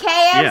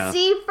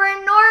 KFC for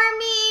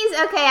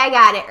Normies. Okay, I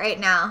got it right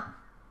now.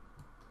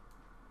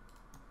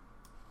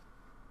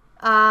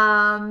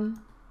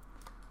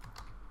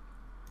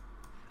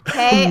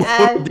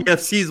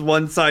 KFC's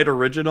one side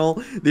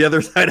original, the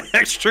other side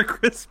extra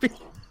crispy.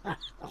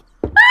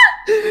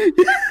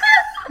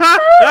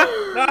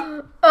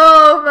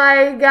 Oh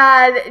my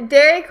God.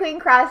 Dairy Queen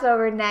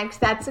crossover next.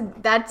 That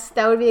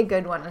would be a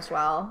good one as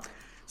well.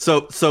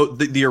 So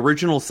the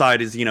original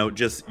side is,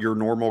 just your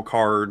normal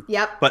card.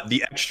 Yep. But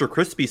the extra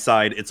crispy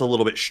side, it's a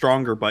little bit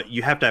stronger, but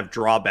you have to have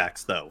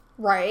drawbacks though.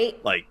 Right.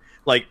 Like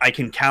I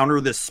can counter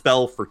this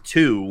spell for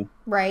 2.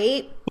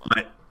 Right.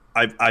 But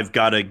I've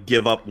got to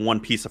give up one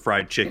piece of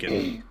fried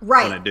chicken.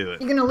 Right. When I do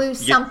it. You're gonna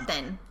lose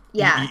something.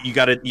 Yeah. You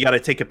gotta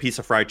take a piece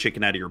of fried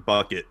chicken out of your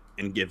bucket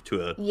and give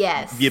to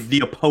the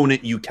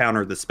opponent you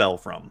counter the spell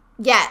from.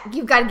 Yeah,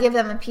 you've got to give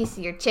them a piece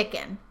of your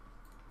chicken.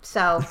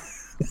 So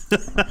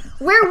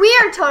we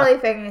are totally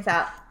figuring this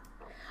out.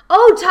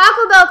 Oh,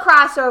 Taco Bell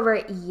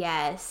crossover.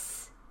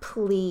 Yes.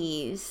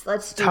 Please.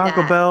 Let's do that.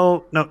 Taco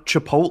Bell, no,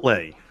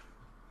 Chipotle.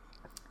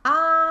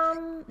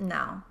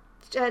 No.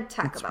 Taco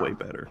Bell. It's way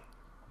better.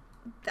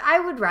 I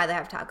would rather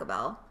have Taco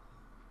Bell.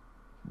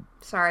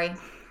 Sorry.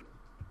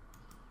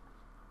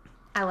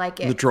 I like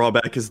it. The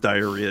drawback is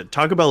diarrhea.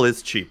 Taco Bell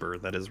is cheaper.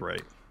 That is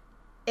right.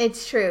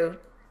 It's true.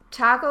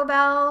 Taco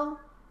Bell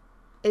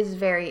is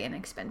very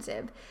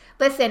inexpensive.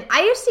 Listen,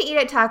 I used to eat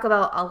at Taco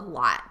Bell a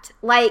lot.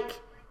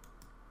 Like,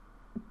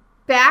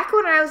 back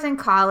when I was in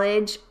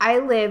college, I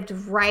lived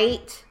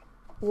right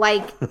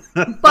like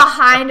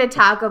behind a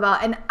Taco Bell,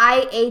 and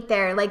I ate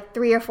there like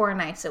 3 or 4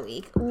 nights a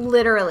week.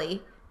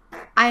 Literally,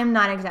 I am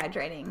not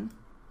exaggerating.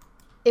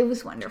 It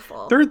was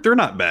wonderful. They're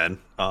not bad.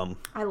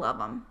 I love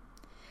them.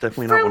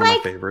 Definitely For not one of like-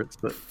 my favorites.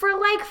 But For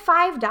like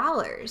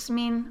 $5. I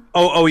mean,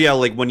 oh yeah,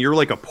 like when you're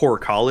like a poor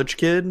college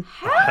kid.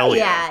 hell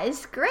yeah,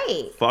 it's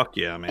great. Fuck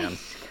yeah, man.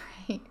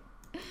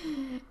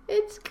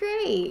 It's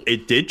great.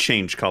 It did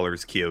change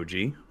colors,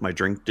 Kyoji. My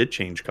drink did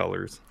change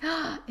colors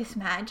It's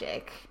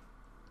magic.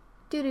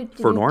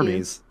 for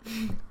normies.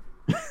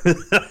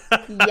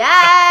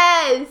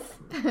 Yes.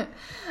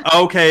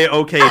 Okay,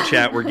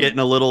 chat. We're getting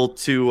a little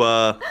too. What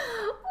are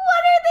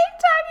they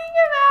talking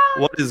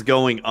about? What is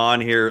going on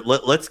here?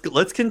 Let's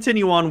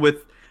continue on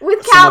with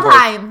With some of our-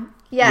 Kaldheim.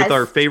 Yes. with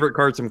our favorite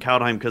cards from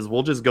Kaldheim, because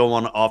we'll just go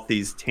on off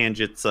these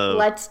tangents of.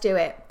 Let's do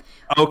it.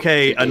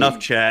 Okay, enough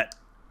chat.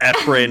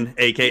 Efren,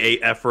 aka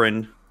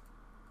Efren.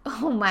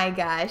 Oh my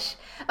gosh.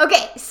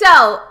 Okay,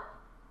 so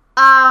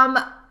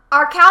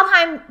our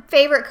Kaldheim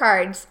favorite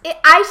cards.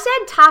 I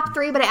said top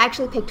 3, but I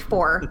actually picked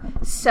 4.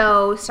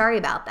 So sorry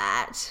about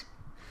that.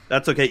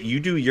 That's okay. You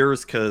do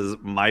yours, because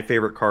my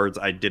favorite cards,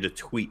 I did a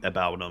tweet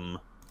about them,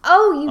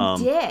 Oh,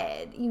 you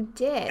did. You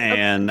did.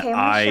 and Okay, I'm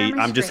gonna share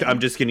my I'm screen.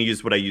 just gonna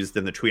use what I used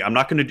in the tweet. I'm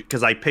not gonna do,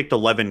 because I picked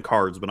 11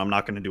 cards, but I'm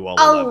not gonna do all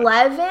 11.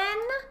 11?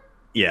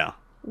 Yeah,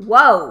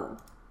 Whoa.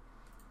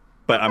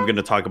 but I'm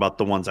gonna talk about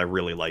the ones I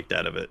really liked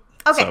out of it.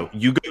 Okay. So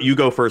you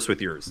go first with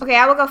yours. Okay,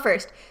 I will go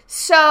first.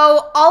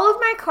 So all of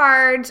my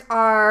cards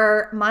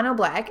are mono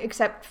black,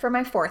 except for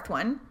my 4th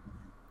one.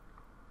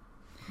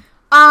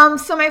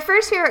 So my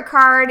first favorite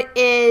card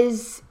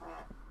is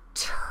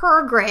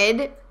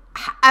Turgrid.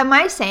 Am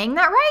I saying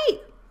that right?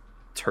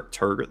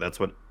 Turgid. That's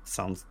what it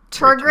sounds. right to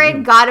Turgrid,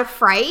 me. God of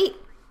Fright.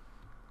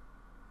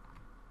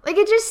 Like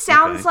it just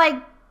sounds Okay.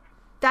 like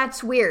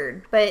that's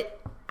weird, but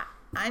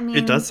I mean,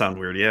 It does sound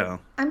weird. Yeah.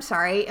 I'm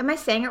sorry. Am I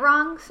saying it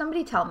wrong?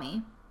 Somebody tell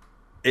me.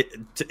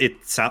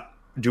 It sound.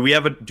 Do we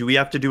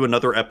have to do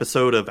another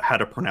episode of how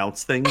to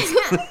pronounce things?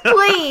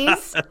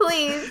 Please,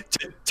 please.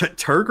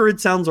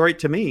 Turgid sounds right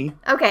to me.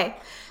 Okay,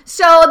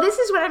 so this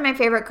is one of my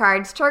favorite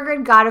cards,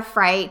 Turgid, God of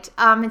Fright.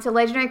 It's a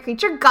legendary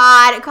creature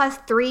god. It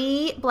costs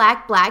 3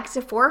 black. It's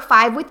a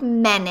 4/5 with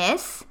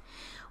menace.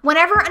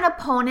 Whenever an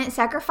opponent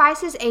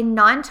sacrifices a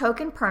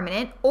non-token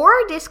permanent or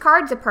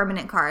discards a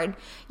permanent card,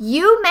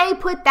 you may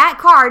put that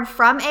card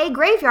from a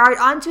graveyard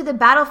onto the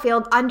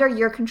battlefield under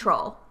your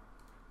control.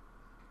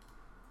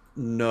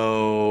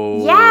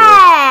 No.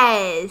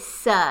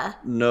 Yes!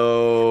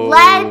 No.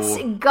 Let's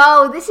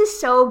go. This is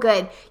so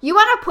good. You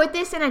want to put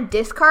this in a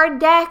discard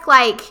deck?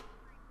 Like,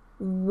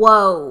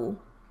 whoa.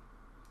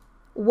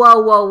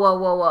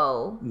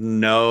 Whoa.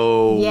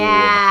 No.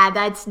 Yeah,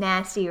 that's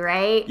nasty,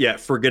 right? Yeah,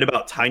 forget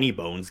about Tiny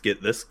Bones.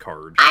 Get this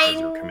card I as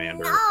your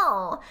commander.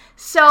 know.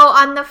 So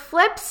on the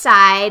flip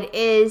side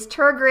is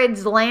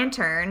Turgrid's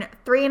Lantern,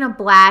 3 and a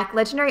black,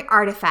 legendary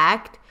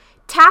artifact.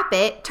 Tap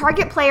it.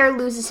 Target player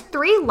loses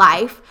 3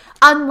 life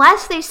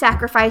unless they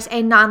sacrifice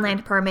a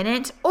non-land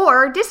permanent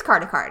or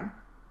discard a card.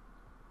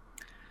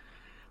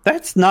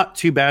 That's not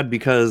too bad, That's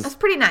because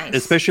pretty nice.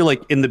 especially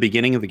like in the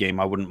beginning of the game,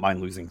 I wouldn't mind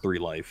losing 3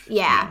 life.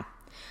 Yeah.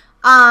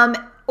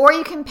 Or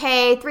you can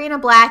pay 3 and a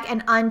black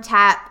and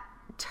untap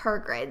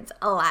Turgrid's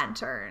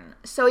Lantern.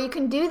 So you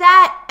can do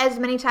that as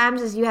many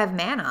times as you have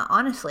mana,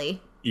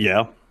 honestly.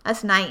 Yeah.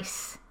 That's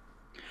nice.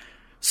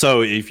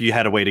 So if you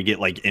had a way to get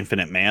like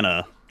infinite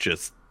mana,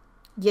 just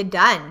You're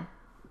done.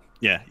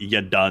 yeah, you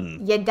get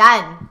done. You're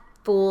done,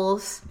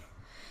 fools.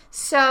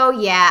 So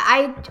yeah,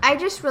 I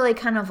just really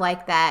kind of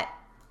like that.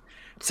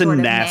 It's a sort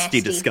of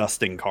nasty,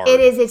 disgusting card. It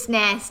is. It's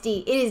nasty.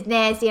 It is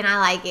nasty, and I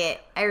like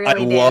it. I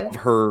really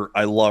do.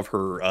 I love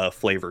her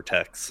flavor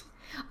text.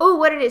 Oh,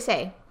 what did it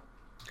say?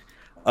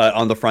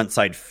 On the front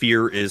side,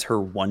 fear is her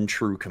one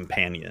true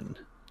companion.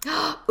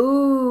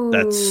 Ooh,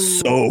 That's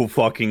so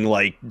fucking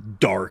like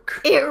dark.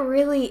 It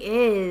really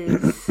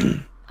is.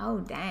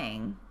 Oh,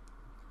 dang.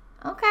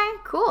 Okay,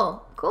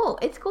 cool.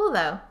 It's cool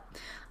though.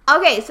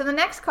 Okay, so the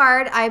next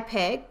card I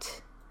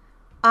picked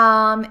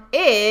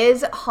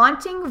is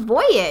Haunting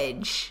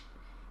Voyage.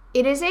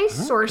 It is a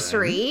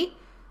sorcery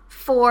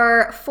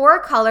for 4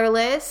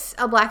 colorless,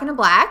 a black and a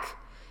black.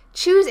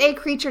 Choose a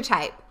creature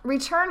type.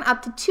 Return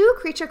up to 2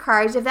 creature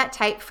cards of that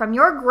type from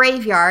your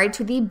graveyard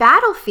to the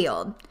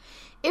battlefield.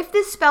 If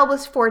this spell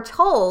was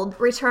foretold,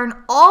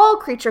 return all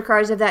creature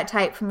cards of that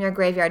type from your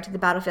graveyard to the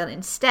battlefield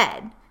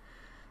instead.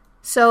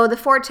 So the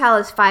foretell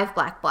is 5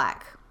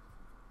 black.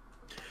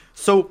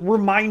 So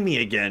remind me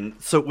again.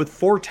 So with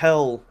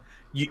foretell,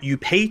 you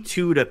pay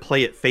 2 to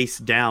play it face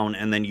down,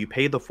 and then you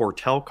pay the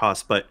foretell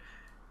cost. But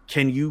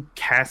can you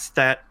cast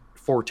that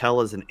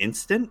foretell as an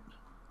instant?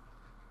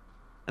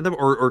 And then,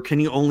 or can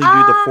you only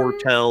do the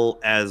foretell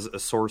as a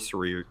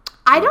sorcery?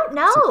 I don't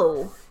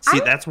know. See,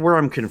 that's where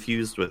I'm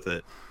confused with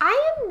it.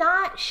 I am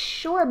not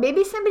sure.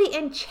 Maybe somebody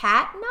in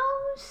chat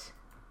knows?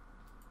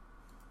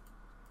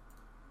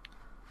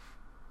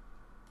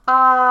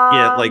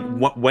 Yeah, like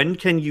when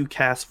can you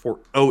cast for?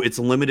 Oh, it's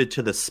limited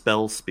to the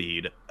spell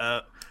speed.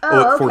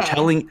 Okay.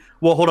 Foretelling.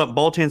 Well, hold up.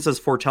 Baltan says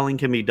foretelling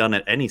can be done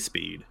at any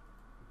speed.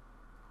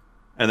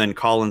 And then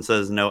Colin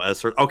says no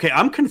S. Okay,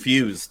 I'm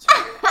confused.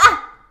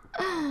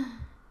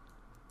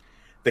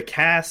 The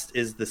cast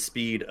is the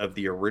speed of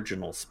the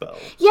original spell.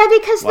 Yeah,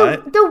 because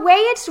What? the way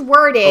it's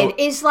worded Oh.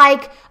 is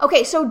like,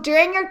 okay, so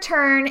during your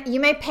turn, you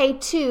may pay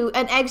 2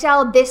 and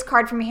exile this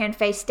card from your hand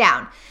face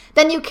down.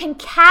 Then you can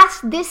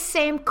cast this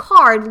same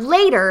card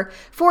later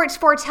for its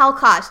foretell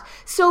cost.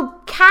 So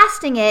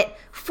casting it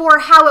for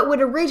how it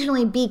would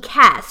originally be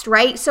cast,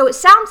 right? So it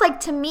sounds like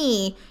to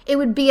me it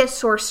would be a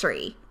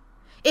sorcery.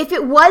 If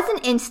it was an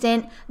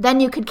instant, then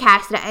you could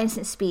cast it at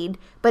instant speed,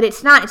 but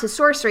it's not, it's a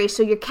sorcery,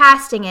 so you're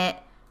casting it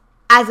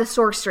as a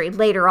sorcery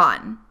later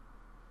on.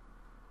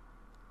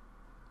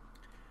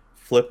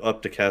 Flip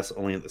up to cast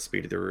only at the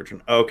speed of the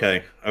original.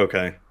 Okay.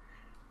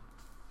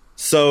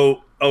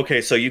 So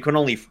you can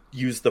only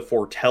use the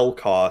foretell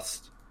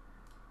cost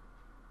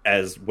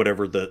as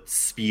whatever the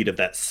speed of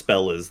that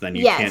spell is. Then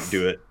you Yes. can't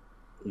do it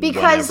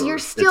Because whenever. you're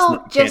It's still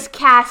not- just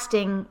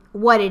casting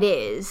what it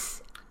is.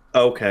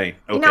 Okay,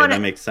 know what that I-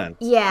 makes sense.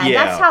 Yeah,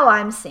 that's how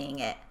I'm seeing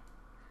it.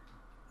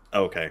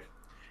 Okay.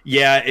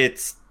 Yeah,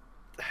 it's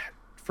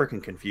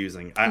freaking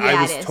confusing. I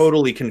Yeah, was it is.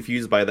 totally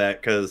confused by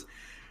that because,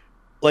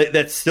 like,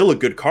 that's still a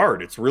good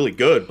card. It's really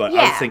good, but I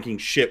Yeah. was thinking,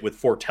 shit, with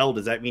foretell,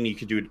 does that mean you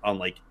could do it on,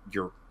 like,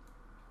 your...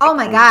 Oh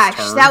my opponent's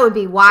gosh, turn? that would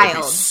be That'd be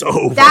wild.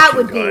 so That fucking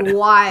would good. be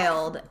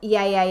wild.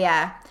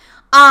 Yeah.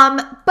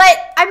 But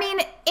I mean,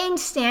 in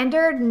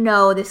standard,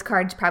 no, this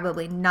card's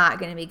probably not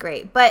going to be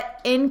great. But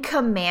in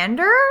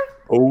Commander,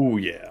 Oh,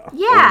 yeah.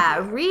 yeah,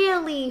 Oh,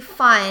 really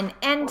fun.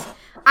 And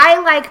I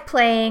like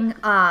playing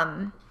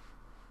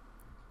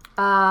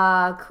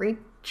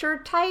creature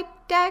type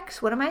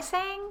decks. What am I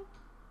saying?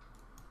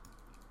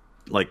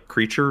 Like,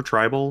 creature,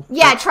 tribal?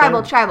 Yeah, type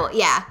stuff? tribal.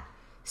 Yeah.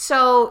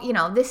 So,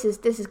 this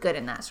is good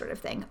in that sort of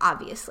thing,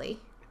 obviously.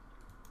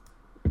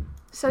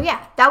 So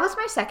yeah, that was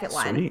my second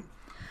one. Sweet.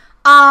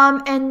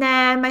 And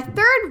then my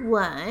third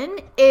one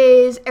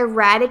is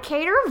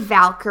Eradicator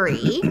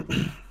Valkyrie.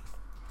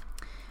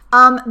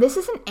 This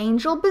is an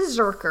Angel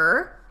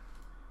Berserker.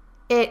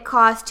 It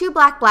costs 2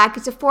 black.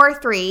 It's a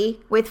 4/3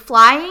 with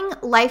flying,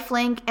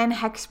 lifelink, and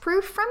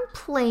hexproof from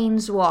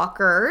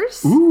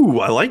Planeswalkers. Ooh,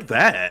 I like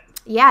that.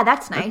 Yeah,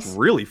 that's That's nice.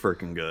 really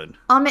freaking good.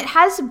 It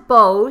has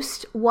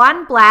Boast,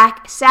 1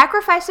 black,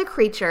 sacrifice a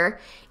creature.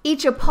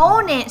 Each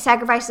opponent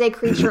sacrifices a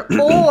creature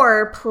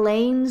or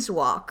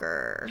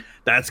Planeswalker.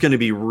 That's going to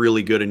be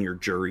really good in your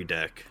jury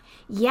deck.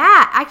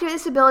 Yeah, activate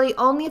this ability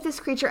only if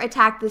this creature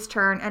attacked this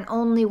turn and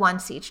only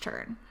once each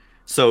turn.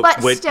 So,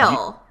 But wait,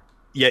 still.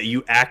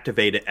 you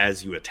activate it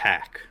as you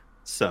attack.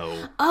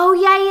 So, Oh,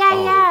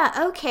 yeah.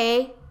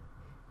 Okay.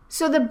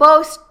 So the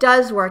Boast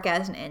does work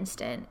as an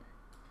instant.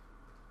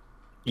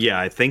 yeah,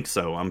 I think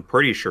so. I'm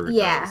pretty sure it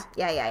Yeah. does.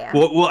 Yeah.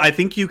 Well, I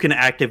think you can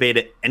activate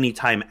it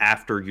anytime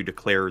after you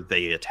declare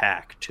they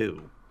attack,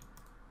 too.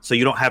 So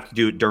you don't have to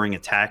do it during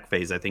attack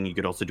phase. I think you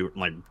could also do it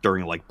like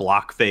during like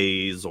block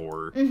phase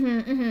or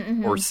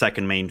or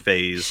second main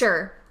phase.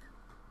 Sure.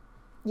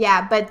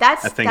 Yeah, but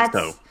that's... I think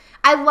so.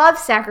 I love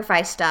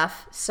sacrifice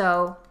stuff,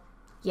 so...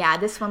 Yeah,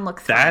 this one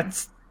looks fun.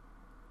 That's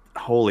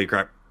holy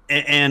crap.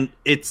 And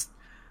it's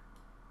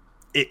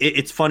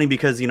funny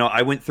because,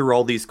 I went through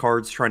all these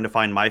cards trying to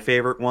find my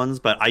favorite ones,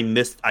 but I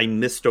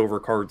missed over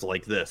cards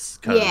like this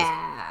cuz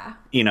Yeah.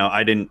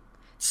 I didn't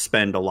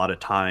spend a lot of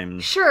time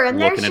Sure, and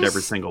looking there's at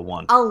every just single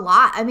one. a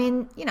lot. I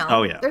mean,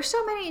 Oh, yeah. there's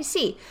so many to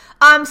see.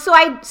 So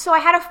I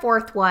had a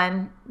fourth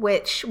one,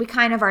 which we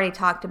kind of already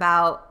talked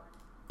about.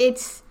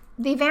 It's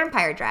the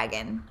Vampire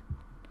Dragon.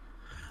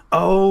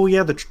 Oh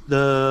yeah,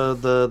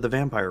 the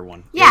vampire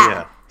one.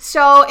 Yeah.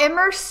 So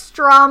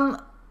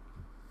Immersturm.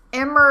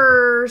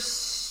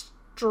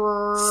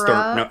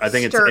 No, I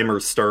think it's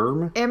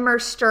Immersturm.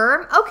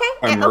 Immersturm.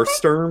 Okay.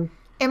 Immersturm.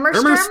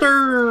 Immersturm.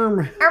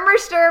 Immersturm.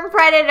 Immersturm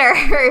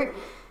Predator.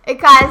 It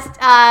costs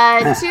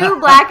 2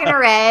 black and a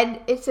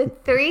red. It's a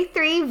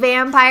 3/3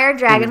 vampire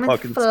dragon with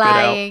fucking spit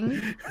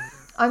flying.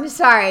 I'm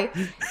sorry.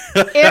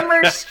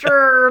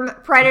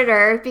 Immersturm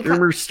Predator.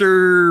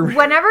 Immersturm.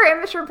 Whenever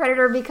Immersturm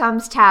Predator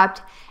becomes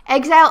tapped,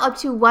 exile up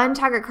to 1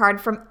 target card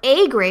from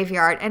a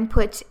graveyard and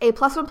put a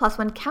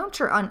 +1/+1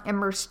 counter on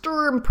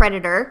Immersturm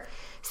Predator.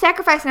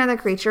 Sacrifice another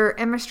creature.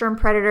 Immersturm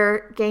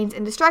Predator gains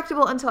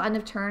indestructible until end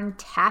of turn.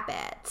 Tap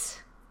it.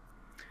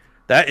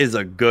 That is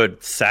a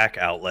good sack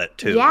outlet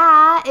too.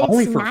 Yeah, it's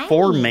Only for nice.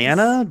 4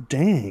 mana?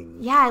 Dang.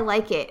 Yeah, I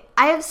like it.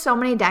 I have so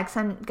many decks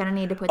I'm gonna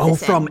need to put Oh,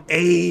 this from in.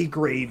 a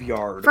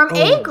graveyard. From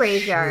Oh, a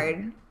graveyard.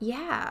 shit.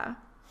 Yeah.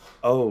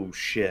 Oh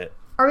shit.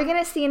 Are we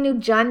gonna see a new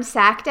Jund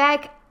sack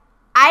deck?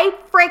 I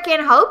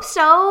freaking hope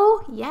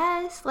so.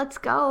 Yes, let's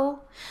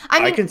go. I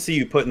mean, I can see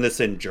you putting this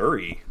in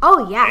jury.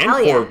 oh yeah, and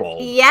hell yeah. Floorball.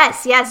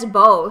 Yes,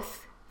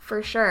 both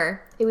for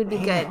sure. It would be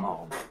good.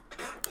 Damn,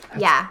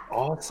 Yeah,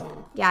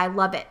 awesome. yeah, I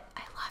love it.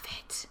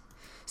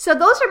 So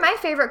those are my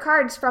favorite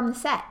cards from the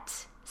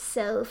set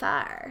so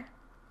far.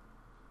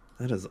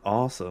 That is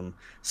awesome.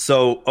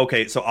 So,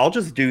 okay, so I'll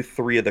just do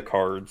 3 of the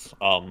cards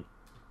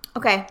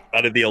Okay,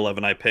 out of the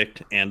 11 I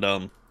picked, and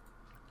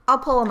I'll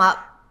pull them up.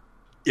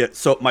 Yeah,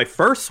 so my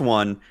first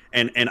one,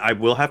 and I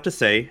will have to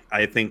say,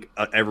 I think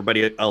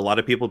a lot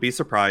of people be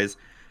surprised.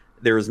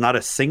 There is not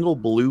a single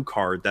blue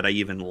card that I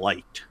even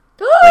liked,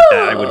 like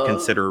that I would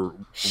consider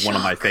one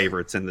of my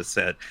favorites in the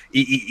set.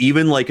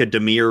 Even like a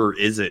Demir or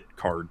Izzet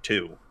card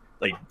too.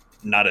 Like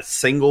not a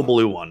single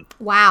blue one.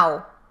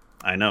 Wow,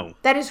 I know.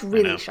 that is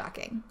really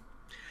shocking.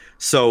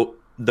 So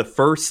the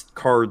first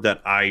card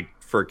that I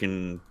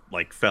freaking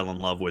like fell in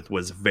love with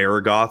was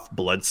Varagoth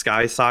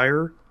Bloodsky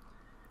Sire.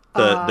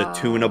 The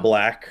tuna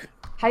black.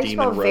 How do you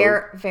spell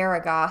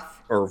Varagoth?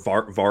 Or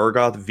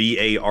Varagoth,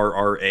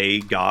 Varra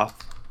Goth,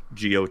 Goth.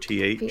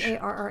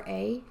 Varra.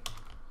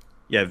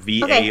 Yeah,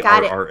 Okay,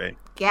 Varra.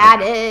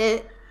 Got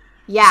it.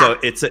 Yeah. So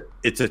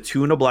it's a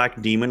tuna black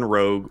demon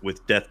rogue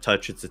with death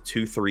touch. It's a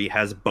 2/3,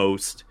 has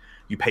boast.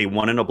 You pay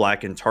 1 and a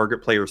black, and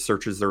target player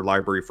searches their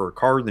library for a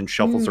card, then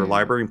shuffles their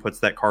library and puts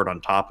that card on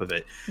top of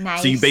it.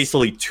 Nice. So you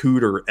basically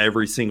tutor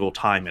every single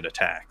time it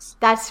attacks.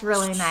 That's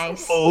really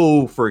nice.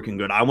 Oh, freaking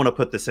good! I want to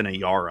put this in a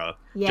Yara,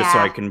 just so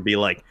I can be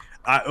like,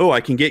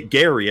 I can get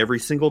Gary every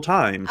single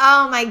time.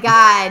 Oh my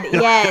god,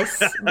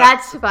 yes,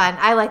 that's fun.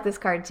 I like this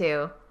card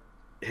too.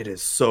 It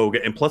is so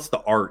good, and plus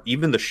the art,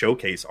 even the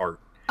showcase art.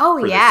 Oh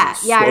yeah,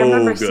 I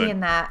remember good.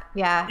 seeing that.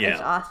 Yeah,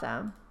 it's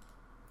awesome.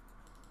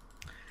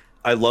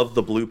 I love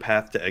the Blue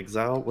Path to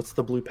Exile. What's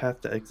the Blue Path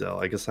to Exile?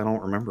 I guess I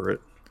don't remember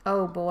it.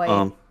 Oh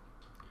boy.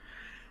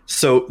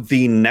 So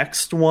the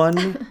next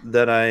one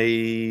that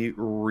I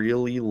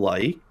really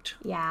liked,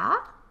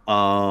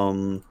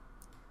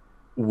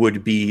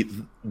 would be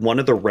one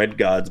of the Red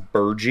Gods,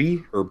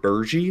 Birgi,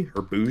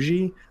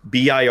 Birgi,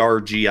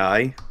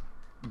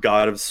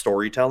 God of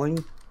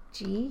Storytelling.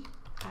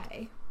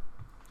 G-I.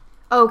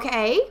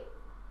 Okay.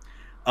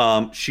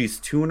 She's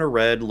 2 and a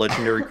red,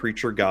 legendary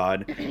creature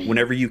god.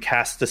 Whenever you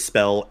cast a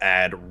spell,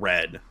 add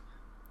red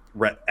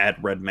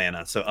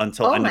mana. So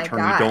until end of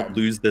turn, you don't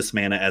lose this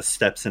mana as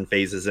steps and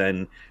phases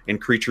end,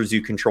 and creatures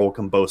you control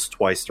can boast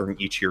twice during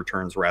each of your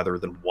turns rather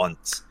than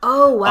once.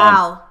 Oh,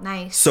 wow.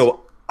 Nice.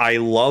 So I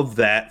love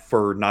that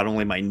for not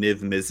only my Niv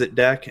Mizzet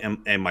deck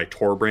and my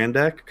Torbrand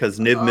deck, because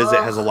Niv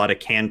Mizzet has a lot of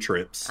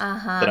cantrips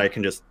that I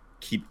can just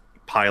keep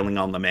piling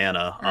on the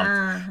mana.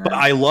 But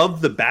I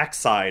love the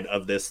backside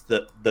of this,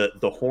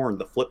 the horn,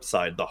 the flip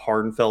side, the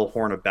Hardenfell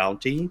Horn of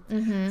Bounty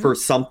for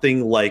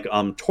something like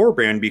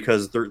Torbrand,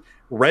 because they're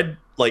red,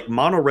 like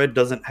mono red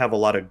doesn't have a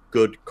lot of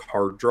good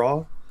card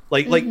draw.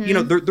 Like you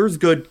know, there's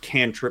good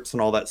cantrips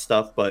and all that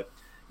stuff, but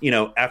you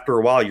know, after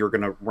a while you're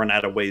gonna run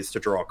out of ways to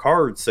draw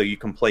cards. So you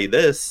can play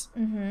this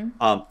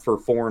for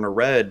 4 and a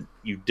red.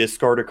 You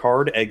discard a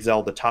card,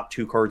 exile the top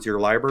 2 cards of your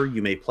library.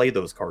 You may play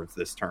those cards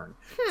this turn.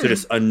 So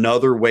just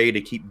another way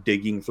to keep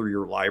digging through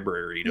your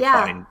library to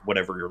find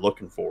whatever you're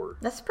looking for.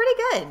 That's pretty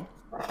good.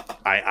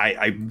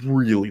 I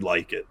really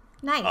like it.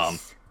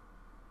 Nice.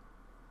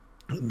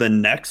 The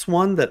next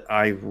one that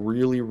I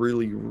really,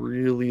 really,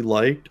 really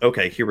liked.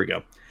 Okay, here we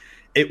go.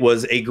 It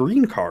was a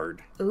green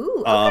card.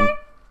 Ooh, okay.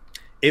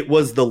 It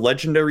was the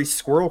legendary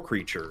squirrel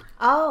creature.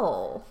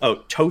 Oh,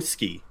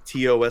 Toski.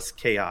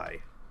 Toski.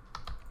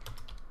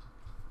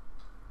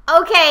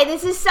 Okay,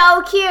 this is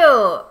so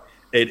cute.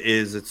 It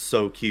is. It's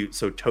so cute.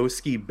 So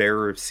Toski,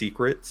 Bearer of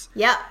Secrets.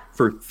 Yep.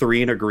 For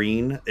 3 and a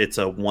green, it's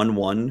a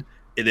 1/1.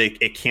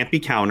 It can't be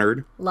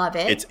countered. Love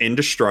it. It's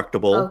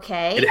indestructible.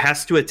 Okay. It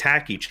has to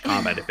attack each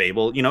combat if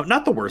able. You know,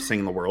 not the worst thing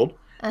in the world.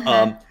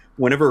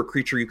 Whenever a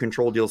creature you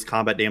control deals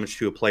combat damage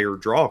to a player,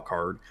 draw a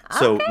card.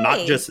 So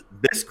not just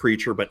this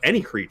creature, but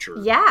any creature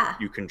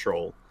you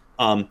control.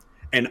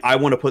 And I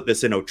want to put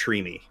this in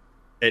Otrimi.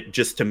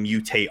 Just to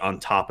mutate on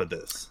top of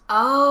this.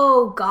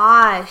 Oh,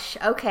 gosh.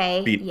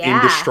 Okay. Be an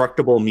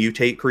indestructible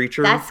mutate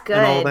creature. That's good.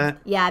 And all that.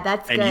 Yeah,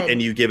 that's good.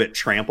 And you give it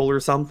trample or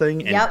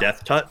something and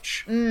death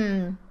touch.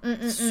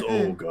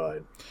 So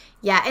good.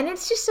 Yeah, and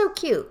it's just so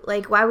cute.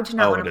 Like, why would you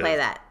not want to play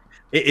that?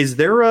 Is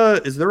there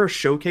a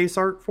showcase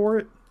art for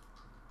it?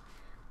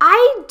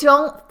 I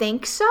don't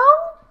think so.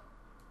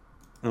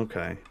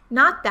 Okay.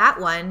 Not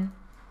that one.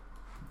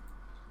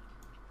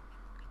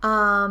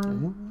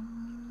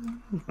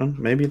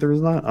 Maybe there's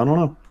not. I don't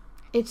know.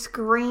 It's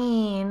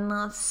green.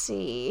 Let's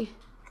see.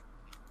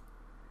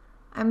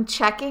 I'm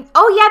checking.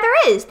 Oh, yeah,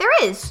 there is.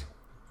 There is.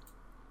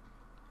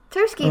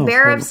 Tursky,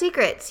 Bearer of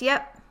Secrets.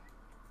 Yep.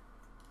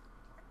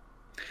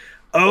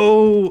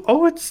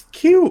 Oh, it's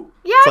cute.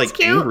 Yeah, it's like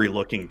cute. Angry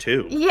looking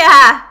too.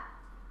 Yeah.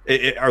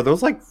 Are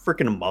those like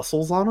freaking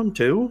muscles on them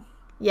too?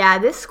 Yeah,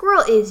 this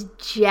squirrel is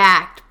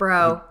jacked,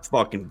 bro.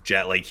 Fucking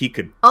jet. Like he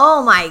could.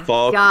 Oh my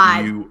god.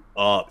 Fuck you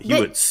up. He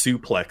would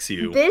suplex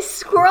you. This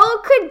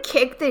squirrel could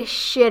kick the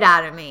shit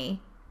out of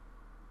me.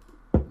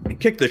 He'd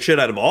kick the shit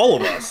out of all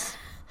of us.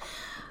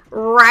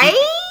 Right?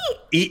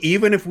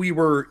 Even if we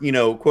were, you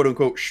know, quote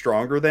unquote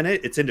stronger than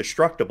it, it's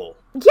indestructible.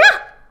 Yeah.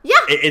 Yeah.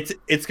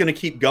 It's gonna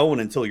keep going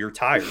until you're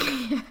tired.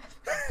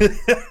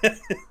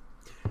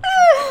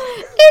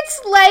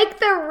 It's like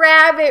the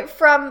rabbit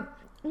from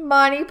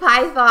Monty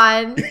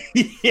Python.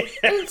 Yeah.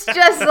 It's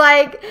just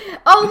like,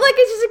 oh look,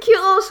 it's just a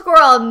cute little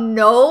squirrel.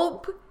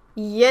 Nope.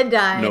 You're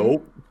done.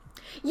 Nope.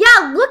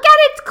 Yeah, look at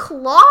its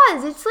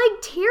claws. It's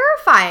like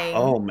terrifying.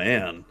 Oh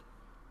man.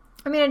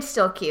 I mean, it's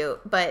still cute,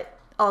 but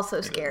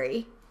also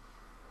scary.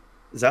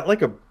 Is that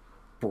like a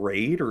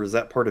braid or is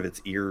that part of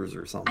its ears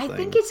or something? I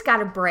think it's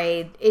got a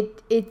braid.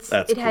 It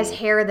has cool.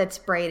 hair that's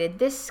braided.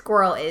 This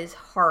squirrel is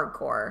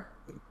hardcore.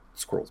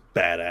 Squirrel's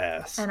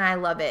badass. And I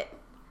love it.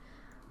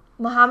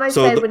 Muhammad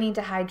said we need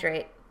to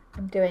hydrate.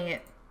 I'm doing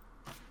it.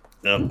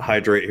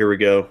 Hydrate. Here we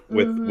go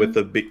with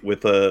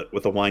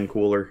a wine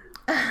cooler.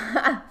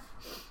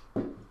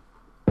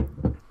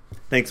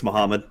 Thanks,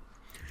 Muhammad.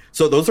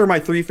 So those are my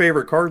 3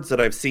 favorite cards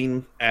that I've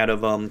seen out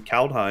of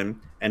Kaldheim,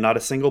 and not a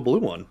single blue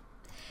one.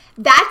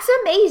 That's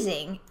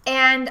amazing,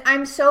 and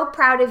I'm so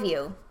proud of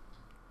you.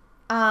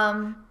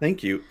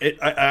 Thank you.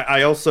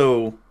 I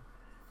also,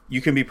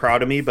 you can be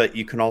proud of me, but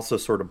you can also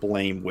sort of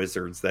blame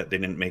Wizards that they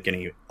didn't make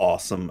any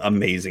awesome,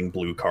 amazing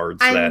blue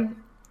cards.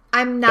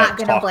 I'm not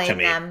going to blame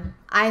them.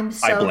 I'm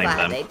so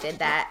glad they did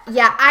that.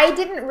 Yeah, I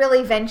didn't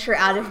really venture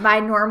out of my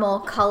normal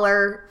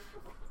color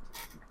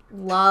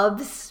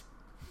loves,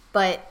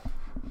 but,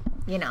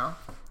 you know,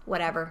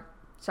 whatever.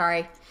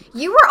 Sorry.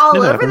 You were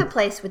all over the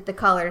place with the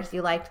colors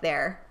you liked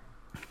there.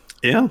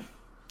 Yeah.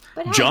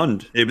 But hey,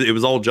 Jund. It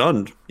was all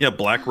Jund. Yeah,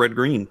 black, red,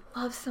 green.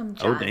 Love some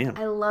Jund. Oh, damn.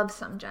 I love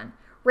some Jund.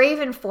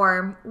 Raven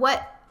form.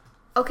 What?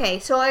 Okay,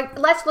 so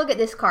let's look at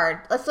this card.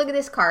 Let's look at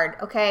this card,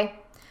 okay?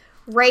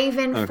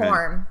 Raven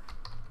form.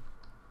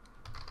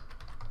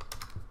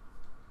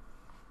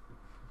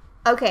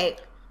 Okay.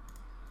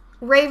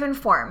 Raven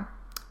form.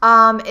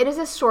 It is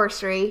a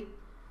sorcery.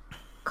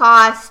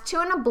 Cost 2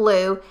 and a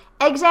blue.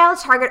 Exile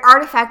target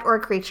artifact or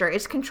creature.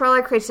 Its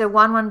controller creates a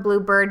 1/1 blue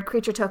bird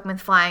creature token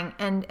with flying,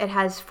 and it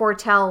has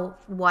foretell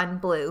 1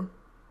 blue.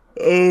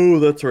 Oh,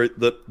 that's right.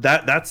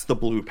 That's the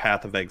blue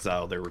Path of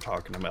Exile they were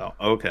talking about.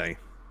 Okay.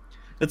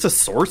 It's a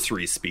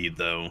sorcery speed,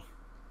 though.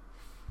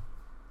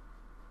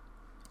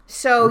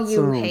 So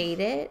you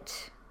hate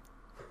it?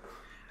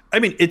 I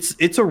mean,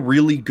 it's a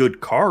really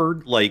good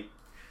card. Like,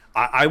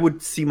 I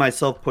would see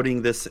myself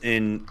putting this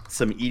in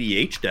some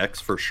EDH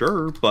decks for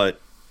sure, but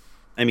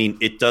I mean,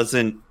 it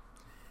doesn't.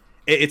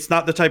 It's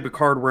not the type of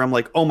card where I'm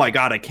like, oh my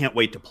god, I can't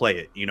wait to play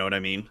it. You know what I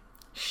mean?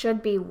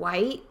 Should be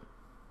white.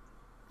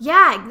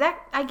 Yeah,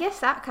 I guess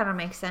that kind of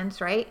makes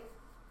sense, right?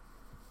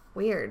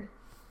 Weird.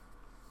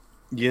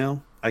 Yeah,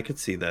 I could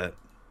see that.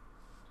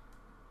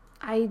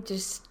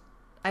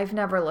 I've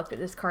never looked at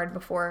this card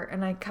before,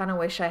 and I kind of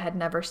wish I had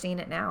never seen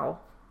it now.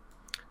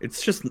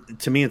 It's just,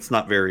 to me, it's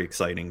not very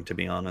exciting, to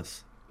be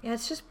honest. Yeah,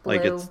 it's just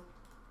blue.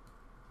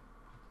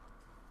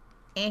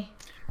 Like,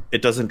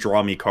 it doesn't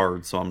draw me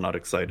cards, so I'm not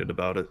excited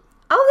about it.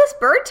 Oh, this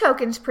bird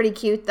token's pretty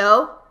cute,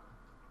 though.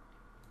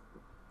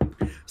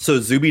 So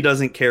Zuby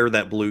doesn't care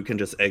that blue can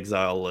just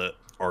exile an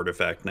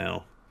artifact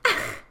now.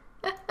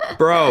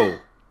 Bro,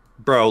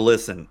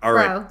 listen. All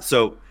right,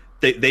 so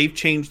they've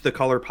changed the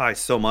color pie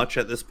so much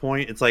at this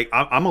point. It's like,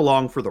 I'm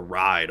along for the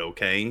ride,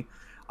 okay?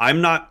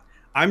 I'm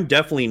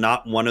definitely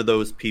not one of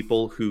those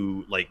people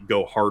who like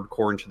go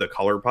hardcore into the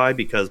color pie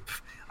because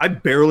I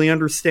barely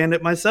understand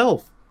it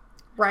myself.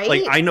 Right.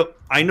 Like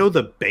I know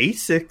the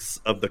basics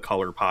of the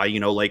color pie, you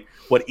know, like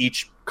what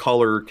each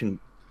color can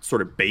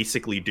sort of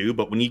basically do.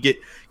 But when you get,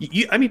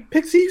 I mean,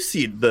 Pixie, you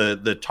see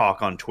the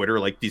talk on Twitter,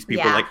 like these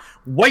people are like,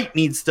 white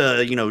needs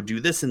to, you know, do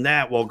this and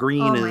that while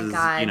green is,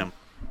 you know,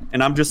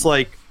 and I'm just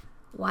like,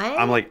 what?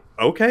 I'm like,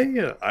 okay,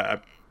 yeah.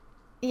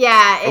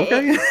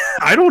 Okay.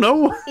 I don't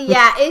know.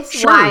 Yeah,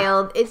 it's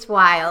wild. It's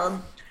wild.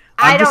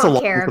 I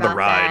don't care about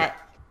that.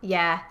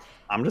 Yeah.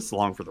 I'm just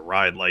along for the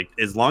ride. Like,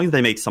 as long as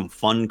they make some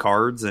fun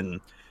cards and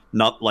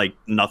not like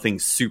nothing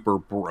super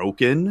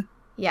broken.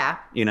 Yeah.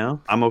 You know,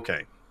 I'm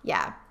okay.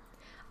 Yeah.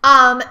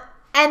 And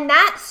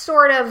that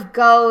sort of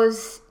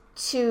goes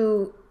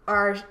to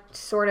our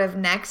sort of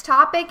next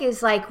topic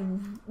is like,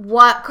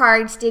 what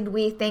cards did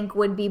we think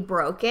would be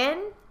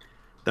broken?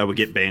 That would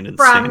get banned in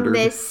from Standard.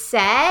 This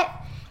set.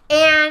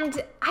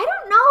 And I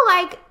don't know,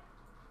 like,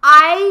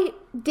 I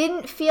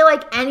didn't feel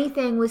like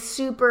anything was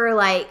super,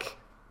 like,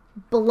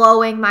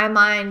 blowing my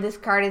mind. This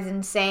card is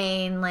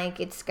insane. Like,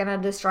 it's gonna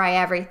destroy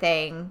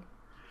everything.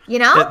 You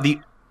know?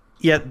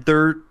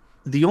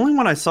 The only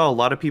one I saw a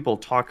lot of people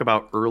talk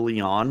about early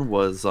on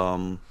was,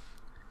 what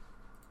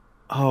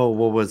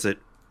was it?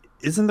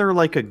 Isn't there,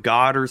 like, a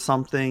god or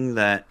something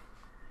that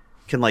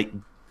can, like,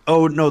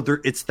 oh, no,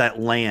 it's that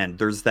land.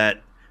 There's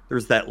that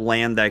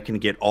land that can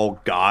get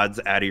all gods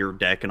out of your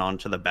deck and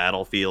onto the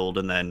battlefield,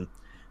 and then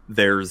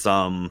there's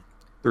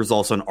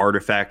also an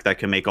artifact that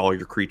can make all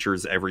your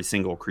creatures every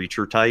single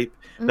creature type.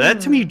 But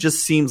that to me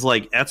just seems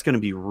like that's going to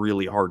be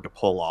really hard to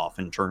pull off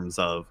in terms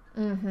of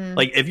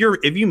like if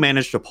you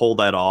manage to pull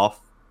that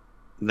off,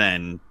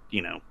 then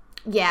you know,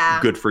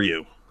 good for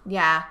you.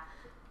 Yeah,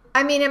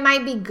 I mean it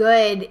might be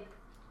good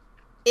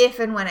if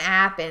and when it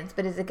happens,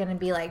 but is it going to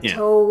be like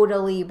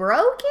totally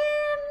broken?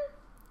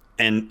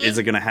 And is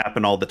it going to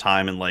happen all the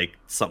time in like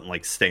something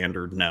like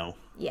Standard? No.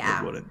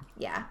 Yeah. It wouldn't.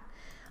 Yeah.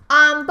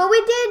 But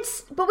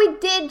we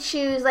did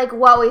choose like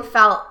what we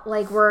felt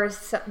like were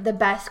the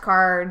best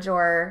cards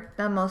or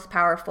the most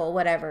powerful,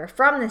 whatever,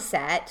 from the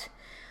set.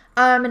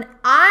 And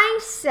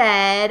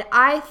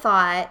I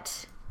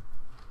thought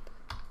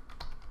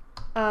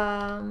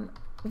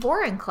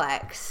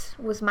Vorinclex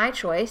was my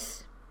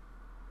choice.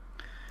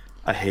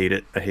 I hate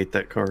it. I hate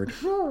that card.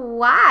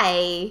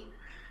 Why?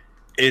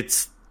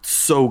 It's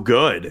so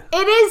good.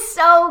 It is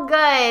so good.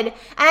 And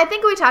I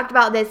think we talked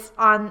about this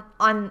on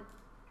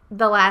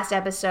the last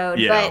episode.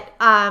 Yeah.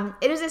 But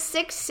it is a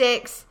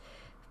 6/6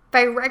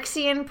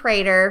 Phyrexian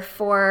Praetor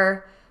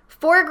for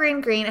 4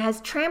 green. It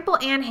has trample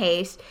and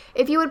haste.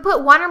 If you would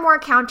put 1 or more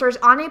counters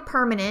on a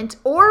permanent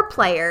or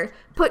player,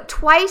 put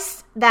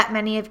twice that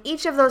many of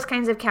each of those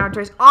kinds of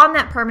counters on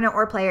that permanent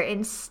or player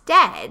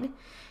instead.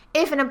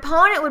 If an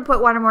opponent would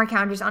put 1 or more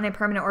counters on a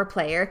permanent or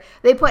player,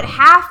 they put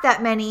half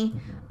that many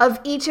of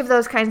each of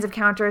those kinds of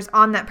counters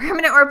on that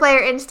permanent or player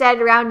instead,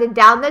 rounded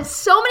down. That's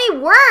so many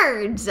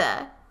words.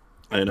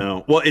 I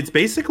know. Well, it's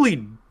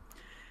basically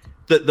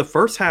the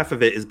first half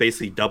of it is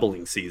basically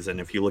doubling season.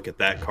 If you look at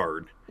that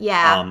card,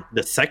 Yeah.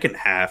 The second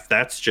half,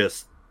 that's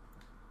just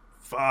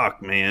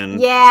fuck, man.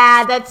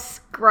 Yeah, that's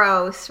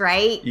gross,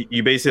 right?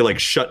 You basically like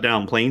shut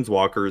down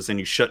planeswalkers and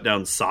you shut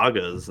down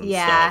sagas and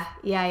Yeah. stuff.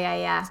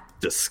 Yeah.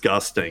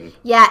 Disgusting.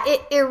 Yeah,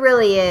 it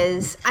really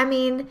is. I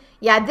mean,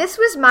 yeah, this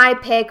was my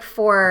pick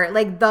for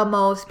like the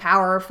most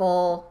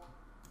powerful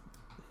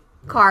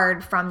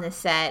card from the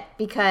set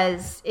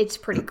because it's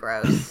pretty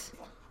gross.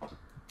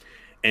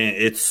 And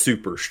it's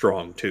super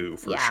strong too,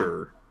 for Yeah.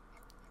 sure.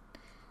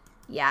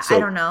 Yeah, So- I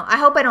don't know. I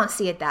hope I don't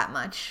see it that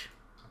much.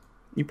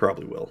 You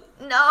probably will.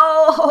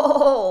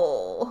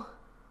 No.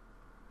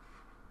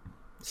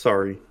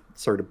 Sorry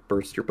to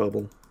burst your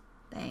bubble.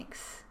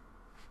 Thanks.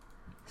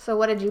 So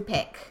what did you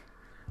pick?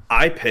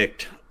 I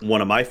picked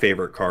one of my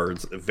favorite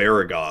cards,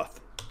 Varigoth,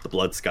 the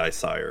Blood Sky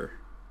Sire,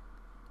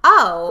 or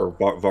Oh.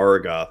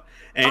 Varigoth.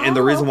 And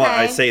the reason why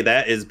I okay. say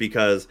that is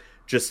because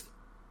just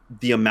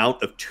the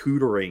amount of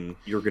tutoring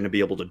you're going to be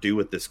able to do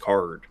with this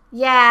card.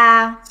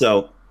 Yeah.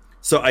 So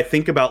I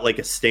think about like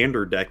a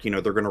standard deck,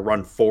 they're going to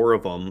run 4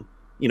 of them.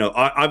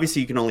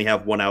 Obviously you can only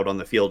have 1 out on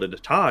the field at a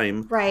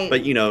time. Right.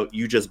 But,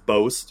 you just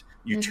boast,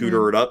 you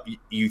tutor it up.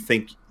 You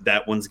think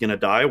that one's going to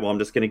die. Well, I'm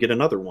just going to get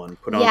another one.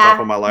 Put it on Yeah, top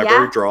of my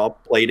library, yeah. draw,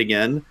 play it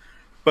again.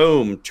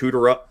 Boom,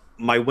 tutor up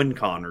my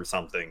WinCon or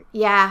something.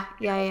 Yeah.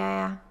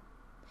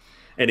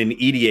 And in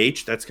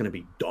EDH, that's going to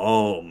be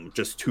dumb.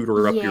 Just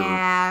tutor up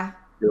Yeah.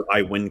 your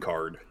I win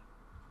card.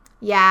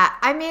 Yeah.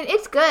 I mean,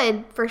 it's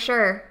good for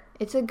sure.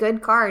 It's a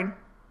good card.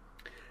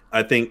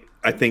 I think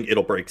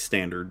it'll break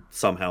standard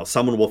somehow.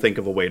 Someone will think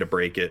of a way to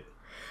break it.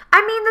 I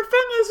mean, the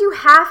thing is, you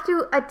have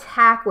to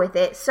attack with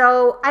it.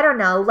 So, I don't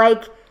know.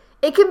 Like,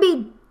 it can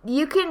be,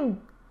 you can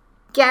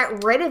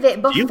get rid of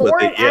it Deal with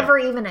before it, it yeah. ever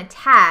even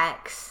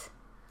attacks.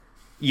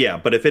 Yeah,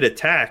 but if it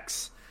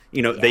attacks, they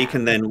Yeah.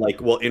 can then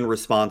like, well, in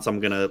response, I'm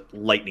going to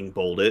lightning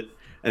bolt it.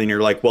 And then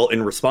you're like, well,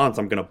 in response,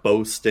 I'm going to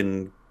boast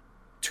and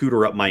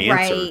tutor up my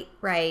answer.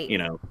 Right.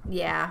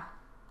 Yeah.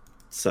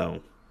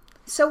 So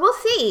So, we'll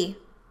see.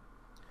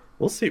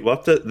 we'll see. We'll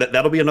have to,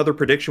 that'll be another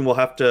prediction. We'll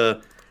have to,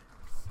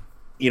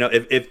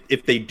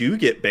 if they do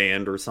get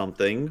banned or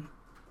something,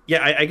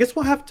 yeah, I guess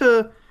we'll have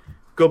to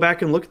go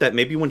back and look at that.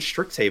 Maybe when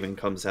Strixhaven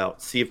comes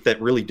out, see if that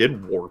really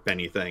did warp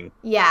anything.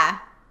 Yeah.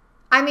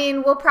 I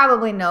mean, we'll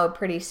probably know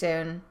pretty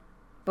soon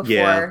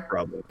Yeah,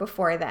 probably.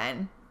 before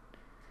then.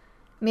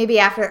 Maybe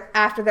after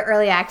the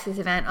early access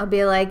event, I'll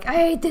be like, I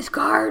hate this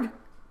card.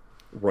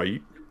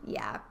 Right.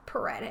 Yeah,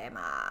 pretty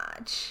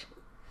much.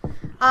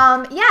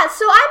 Yeah,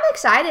 so I'm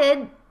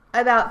excited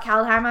about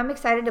Kaldheim. I'm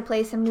excited to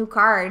play some new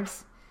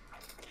cards.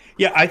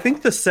 Yeah, I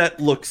think the set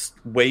looks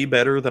way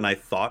better than I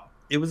thought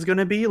it was going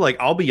to be. Like,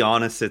 I'll be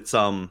honest, it's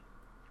I'm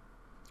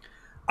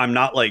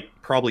not like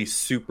probably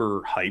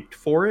super hyped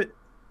for it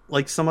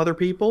like some other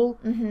people,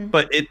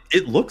 but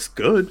it looks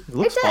good. It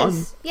looks It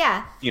does. fun.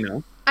 Yeah.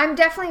 I'm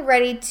definitely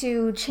ready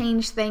to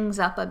change things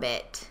up a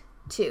bit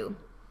too.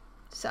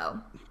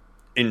 So,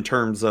 In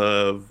terms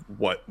of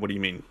what do you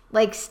mean?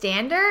 like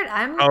standard,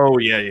 Oh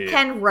yeah.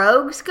 Can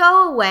rogues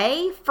go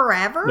away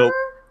forever? Nope.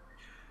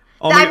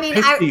 Oh, I man, mean,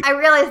 Pixie, I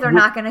realize they're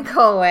not going to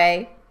go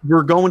away.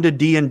 we're going to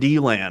D&D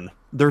land.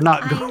 They're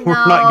not. I We're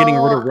not getting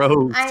rid of know,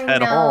 rogues I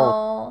at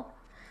all. know.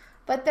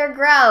 But they're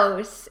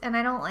gross, and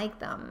I don't like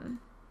them.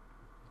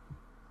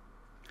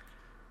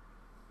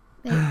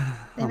 They I'm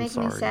make me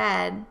sorry.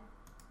 sad.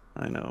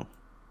 I know.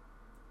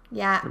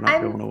 Yeah, They're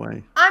not going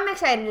away. I'm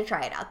excited to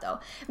try it out though.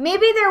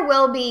 Maybe there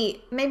will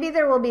be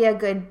a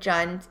good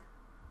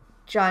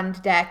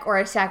Jund deck or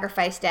a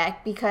sacrifice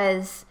deck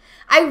because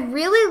I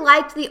really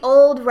liked the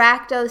old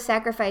Rakdos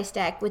sacrifice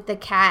deck with the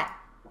cat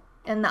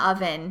in the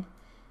oven.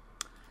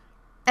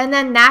 And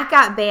then that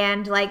got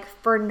banned like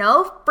for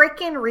no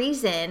freaking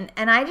reason,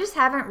 and I just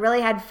haven't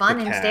really had fun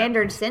The in cat.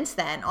 standard since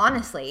then,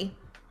 honestly.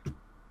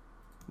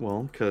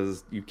 Well,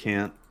 because you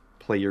can't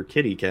play your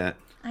kitty cat.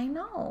 I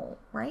know,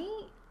 right?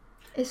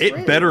 It's It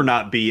rude. better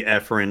not be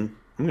Efren.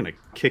 I'm gonna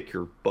kick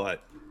your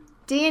butt.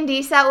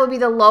 D&D set will be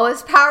the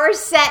lowest power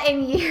set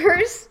in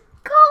years.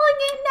 Calling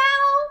it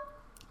now.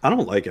 I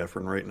don't like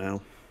Efren right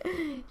now.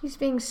 He's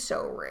being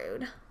so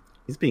rude.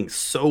 He's being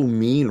so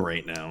mean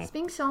right now. He's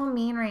being so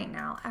mean right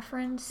now.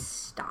 Efren,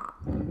 stop.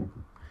 So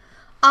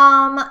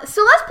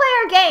let's play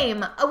our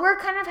game. We're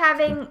kind of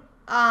having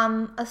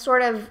a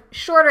sort of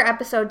shorter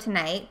episode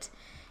tonight.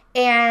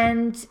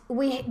 And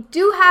we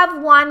do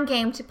have one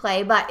game to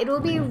play, but it will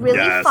be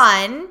really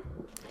fun.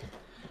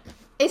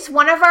 It's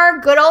one of our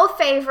good old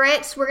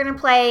favorites. We're going to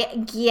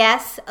play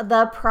Guess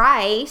the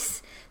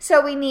Price.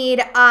 So we need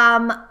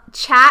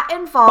chat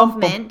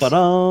involvement.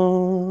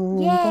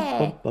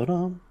 Yeah.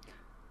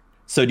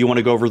 So do you want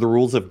to go over the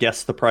rules of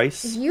Guess the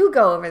Price? You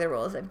go over the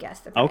rules of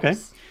Guess the Price. Okay.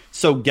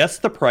 So Guess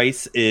the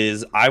Price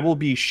is I will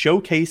be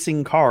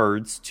showcasing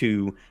cards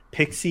to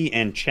Pixie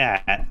and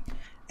chat,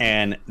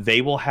 and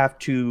they will have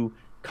to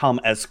come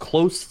as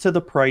close to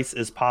the price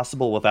as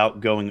possible without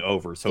going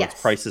over. So it's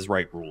Price is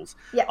Right rules.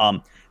 Yeah.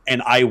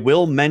 And I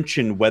will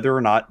mention whether or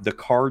not the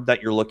card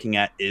that you're looking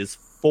at is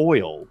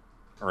foil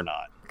or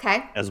not.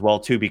 Okay. As well,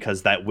 too,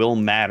 because that will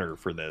matter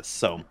for this.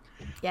 So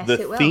yes,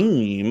 the it will.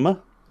 theme,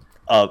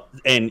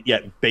 and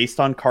yet based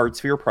on Card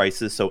Sphere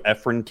prices, so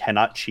Efren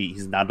cannot cheat.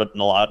 He's not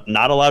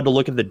allowed to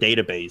look at the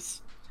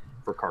database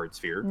for Card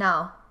Sphere.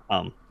 No.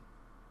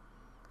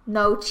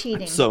 No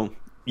cheating. So,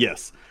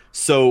 yes.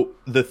 So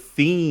the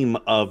theme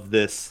of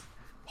this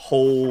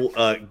whole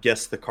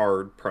Guess the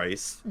Card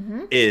Price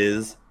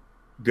is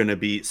going to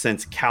be,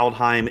 since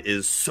Kaldheim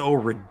is so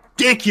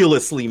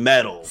ridiculously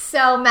metal.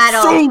 So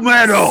metal. So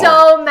metal.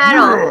 So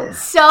metal. Yeah.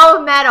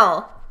 So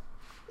metal.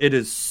 It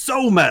is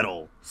so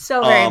metal.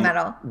 So very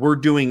metal. We're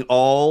doing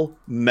all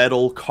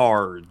metal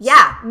cards.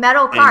 Yeah,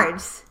 metal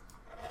cards.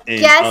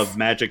 Of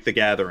Magic the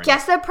Gathering.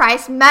 Guess the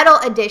Price Metal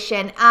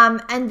Edition.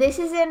 And this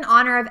is in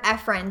honor of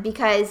Efren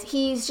because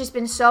he's just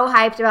been so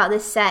hyped about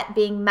this set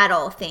being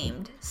metal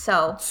themed.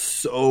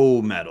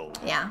 So metal.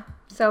 Yeah,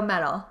 so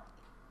metal.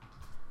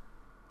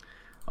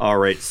 All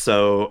right,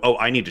 so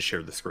I need to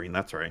share the screen.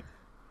 That's right.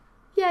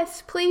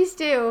 Yes, please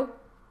do.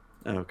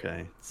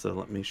 Okay, so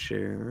let me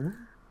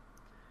share.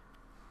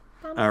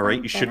 All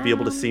right, you should be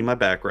able to see my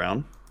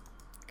background.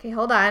 Okay,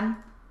 hold on.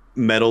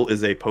 Metal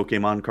is a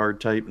Pokemon card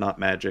type, not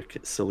Magic.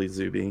 Silly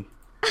Zuby.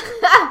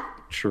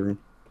 True.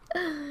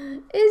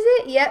 Is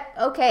it? Yep.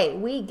 Okay,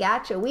 we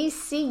gotcha. We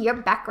see your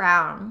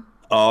background.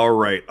 All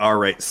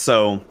right.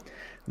 So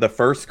the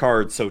first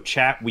card. So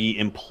chat, we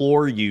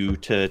implore you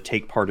to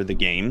take part of the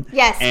game.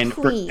 Yes, and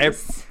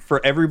please. For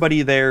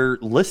everybody there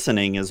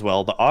listening as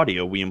well, the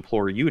audio, we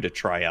implore you to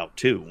try out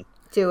too.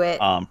 Do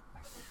it.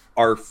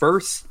 Our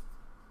first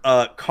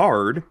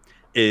card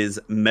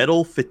is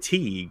Metal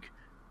Fatigue.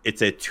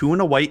 It's a 2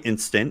 and a white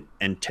instant,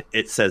 and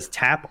it says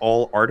tap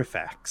all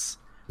artifacts.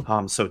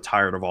 I'm so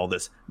tired of all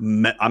this.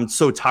 I'm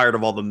so tired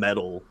of all the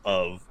metal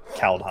of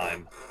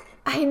Kaldheim.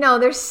 I know,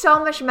 there's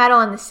so much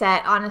metal in the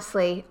set,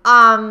 honestly.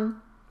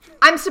 I'm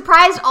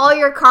surprised all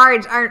your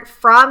cards aren't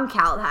from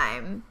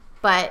Kaldheim,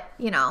 but,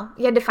 you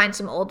had to find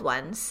some old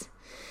ones.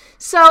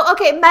 So,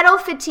 okay, Metal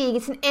Fatigue,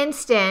 it's an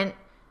instant,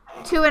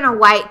 2 and a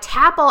white,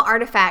 tap all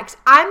artifacts.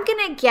 I'm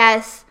gonna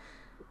guess...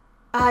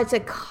 it's a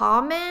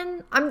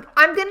common. I'm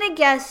gonna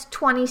guess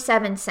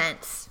 27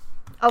 cents.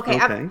 Okay.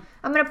 I'm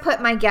gonna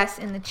put my guess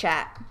in the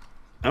chat.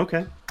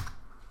 Okay.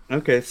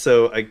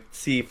 So I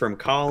see from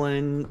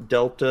Colin,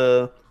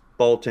 Delta,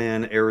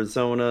 Baltan,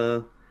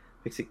 Arizona.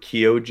 Makes it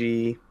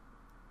Kyoji.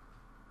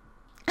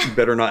 You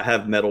better not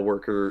have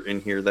Metalworker in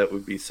here. That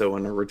would be so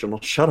unoriginal.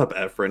 Shut up,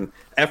 Efren.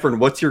 Efren,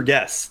 what's your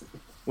guess?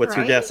 What's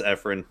your guess,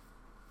 Efren?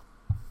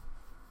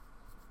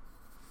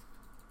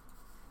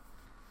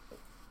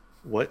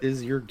 What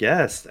is your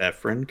guess,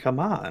 Efren? Come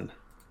on.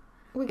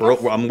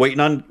 I'm waiting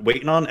on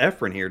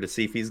Efren here to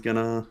see if he's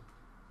gonna...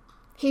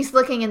 He's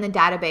looking in the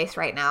database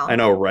right now. I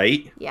know,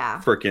 right?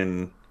 Yeah.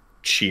 Freaking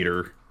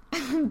cheater.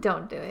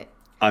 Don't do it.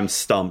 I'm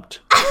stumped.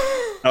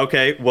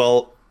 Okay,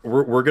 well,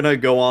 we're gonna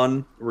go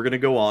on. We're gonna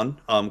go on.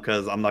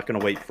 Because I'm not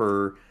gonna wait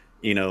for,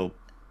 Efren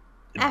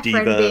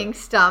Diva being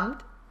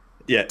stumped.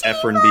 Yeah, diva!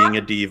 Efren being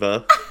a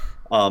diva.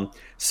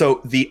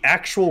 So the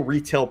actual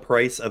retail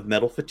price of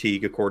Metal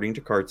Fatigue, according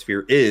to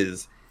Cardsphere,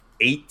 is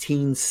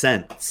 18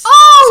 cents.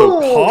 Oh!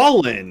 So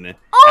Colin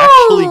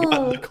actually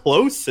got the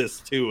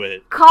closest to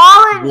it.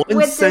 Colin 1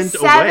 with cent the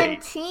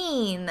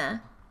 17. Away.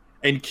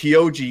 And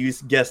Kyoji, you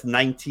guessed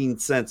 19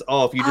 cents.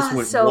 Oh, if you just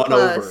went so one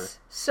close. over.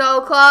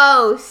 So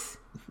close.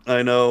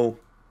 I know.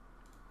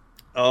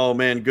 Oh,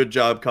 man, good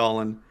job,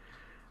 Colin.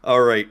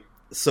 All right,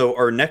 so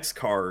our next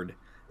card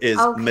is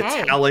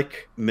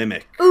Metallic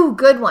Mimic. Ooh,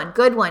 good one.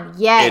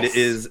 Yes. It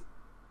is,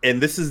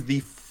 and this is the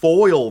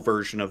foil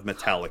version of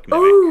Metallic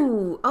Mimic.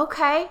 Ooh,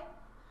 okay.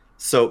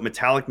 So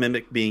Metallic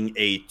Mimic being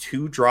a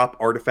 2-drop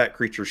artifact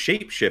creature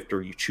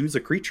shapeshifter, you choose a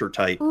creature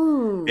type.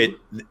 Ooh.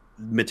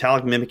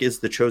 Metallic Mimic is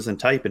the chosen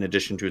type in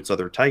addition to its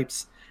other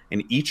types,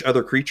 and each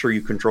other creature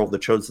you control of the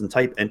chosen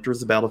type enters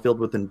the battlefield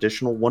with an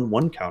additional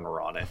 1/1 counter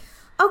on it.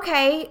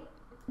 Okay,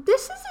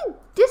 this is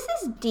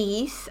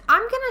decent.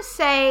 I'm gonna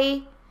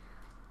say,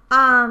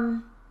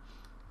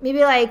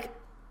 maybe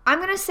I'm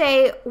gonna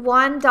say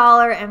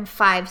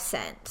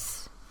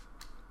 $1.05.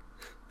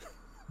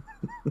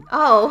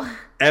 Oh,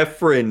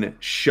 Efren,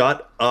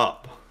 shut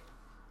up.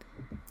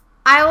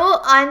 I will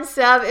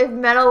unsub if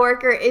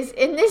Metalworker is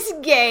in this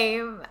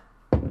game.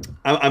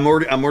 I'm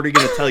already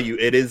going to tell you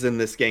it is in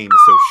this game,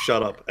 so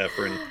shut up,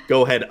 Efren.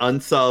 Go ahead,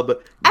 unsub,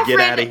 get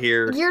Efren, out of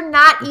here. You're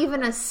not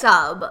even a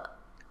sub.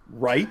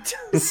 Right?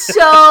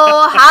 So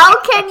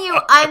how can you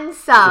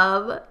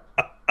unsub?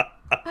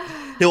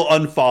 He'll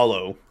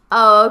unfollow.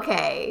 Oh,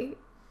 okay.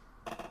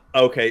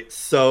 Okay,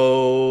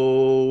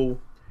 so...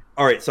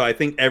 Alright, so I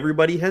think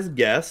everybody has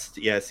guessed.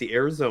 Yeah, I see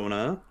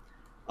Arizona.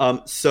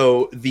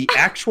 So the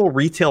actual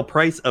retail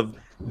price of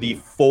the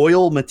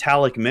foil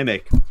metallic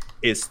mimic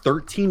is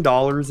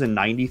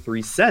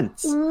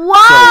 $13.93.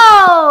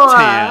 Whoa! So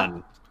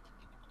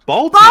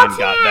Baltan got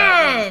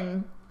that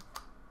one.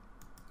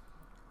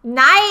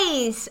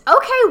 Nice.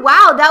 Okay,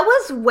 wow, that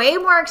was way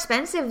more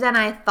expensive than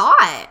I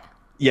thought.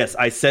 Yes,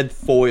 I said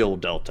foil,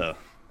 Delta.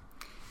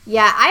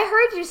 Yeah, I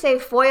heard you say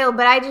foil,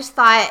 but I just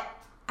thought,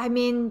 I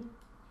mean,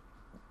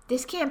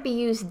 this can't be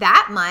used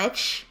that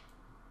much.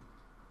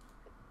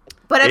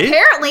 But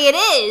apparently it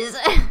is.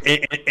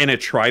 In a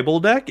tribal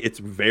deck, it's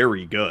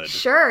very good.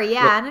 Sure,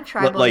 yeah, in a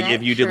tribal like deck,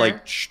 if you did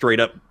like straight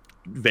up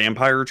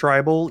vampire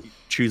tribal,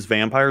 choose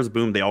vampires,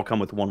 boom, they all come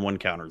with 1/1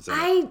 counters in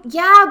it.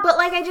 Yeah, but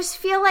like I just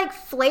feel like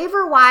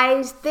flavor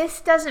wise, this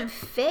doesn't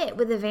fit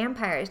with the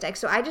vampires deck,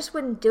 so I just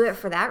wouldn't do it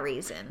for that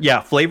reason. Yeah,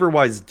 flavor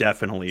wise,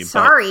 definitely.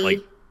 Sorry. But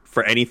like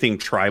for anything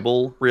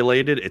tribal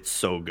related, it's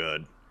so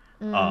good.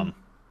 Yeah,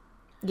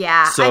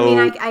 So- I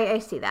mean, I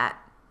see that.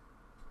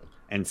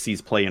 And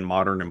sees play in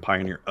Modern and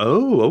Pioneer.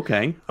 Oh,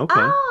 okay.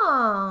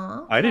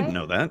 Oh, I didn't okay.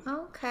 know that.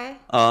 Okay.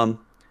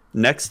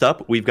 Next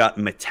up, we've got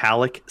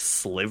Metallic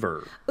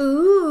Sliver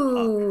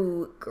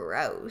Ooh,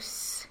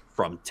 gross.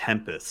 from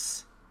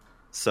Tempest.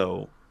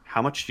 So,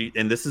 how much do you...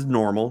 And this is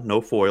normal,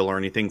 no foil or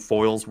anything.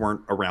 Foils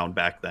weren't around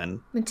back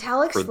then.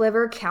 Metallic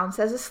sliver counts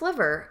as a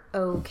sliver.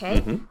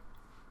 Okay. Mm-hmm.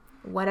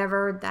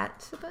 Whatever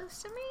that's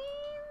supposed to mean.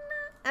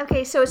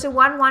 Okay, so it's a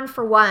 1/1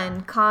 for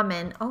 1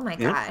 common. Oh my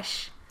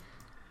gosh.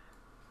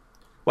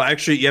 Well,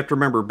 actually, you have to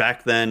remember,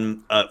 back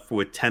then,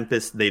 with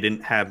Tempest, they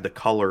didn't have the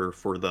color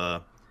for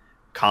the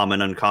common,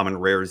 uncommon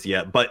rares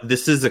yet. But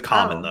this is a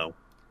common, though.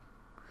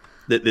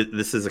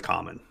 This is a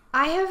common.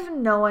 I have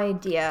no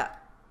idea.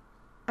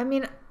 I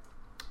mean,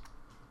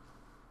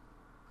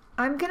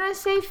 I'm going to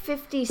say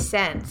 50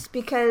 cents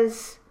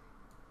because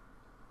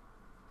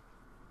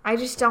I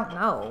just don't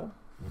know.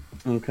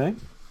 Okay.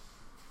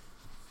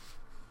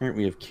 All right,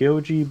 we have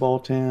Kyoji,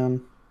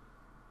 Baltan.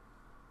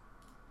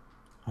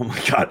 Oh my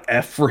god,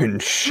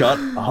 Efren, shut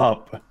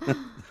up.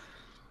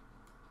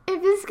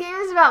 If this game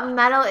is about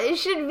metal, it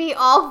should be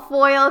all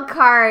foil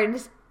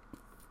cards.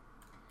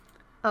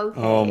 Okay.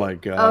 Oh my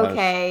gosh.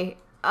 Okay.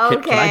 Can I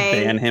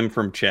Okay. ban him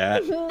from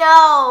chat?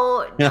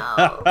 No.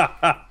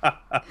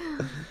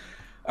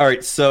 All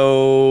right,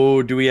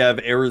 so do we have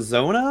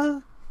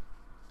Arizona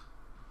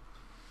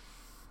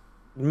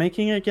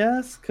making a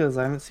guess? Because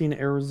I haven't seen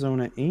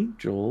Arizona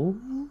Angel.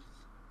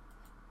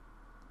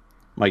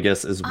 My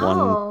guess is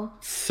one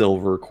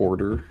silver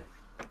quarter.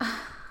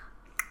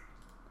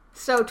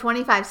 So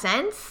 25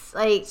 cents?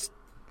 Like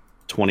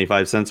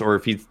 25 cents, or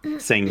if he's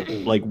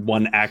saying like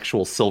one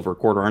actual silver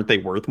quarter, aren't they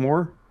worth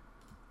more?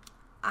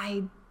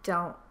 I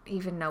don't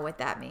even know what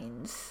that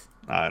means.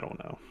 I don't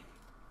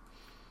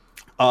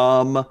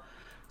know.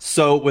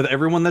 So with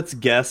everyone that's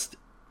guessed,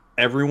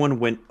 everyone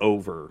went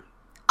over.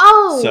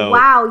 Oh, So-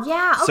 wow.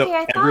 Yeah. Okay, So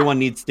I thought. everyone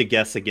needs to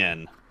guess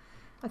again.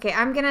 Okay,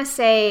 I'm going to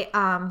say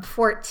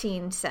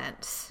 14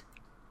 cents.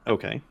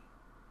 Okay.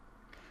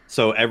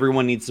 So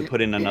everyone needs to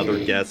put in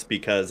another guess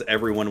because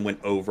everyone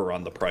went over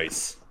on the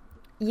price.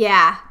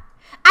 Yeah.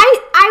 I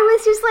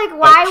was just like,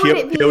 why would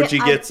it be Kyoji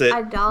gets it.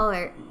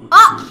 $1?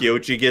 Oh!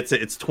 Kyoji gets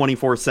it. It's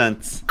 24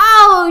 cents.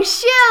 Oh,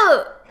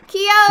 shoot!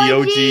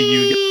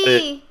 Kyoji!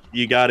 Kyoji,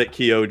 you got it,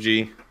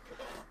 Kyoji.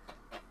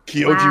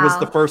 Kyoji was Wow.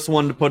 the first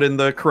one to put in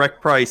the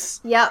correct price.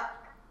 Yep.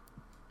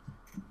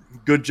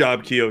 Good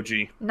job,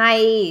 Kyoji.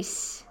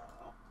 Nice.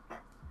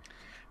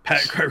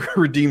 Pat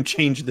Redeem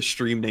changed the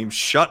stream name.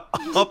 Shut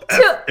up.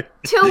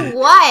 To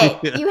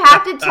what? You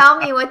have to tell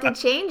me what to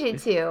change it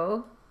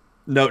to.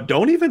 No,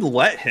 don't even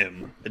let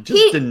him. Just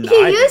He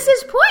deny used him.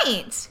 his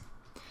points.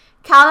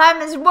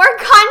 Kaldheim is more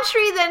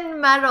country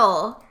than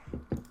metal.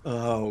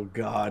 Oh,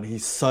 God.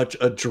 He's such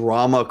a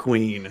drama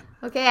queen.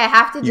 Okay, I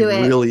have to He do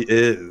it. really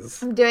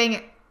is. I'm doing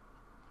it.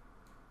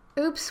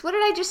 Oops, what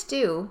did I just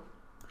do?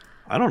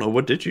 I don't know.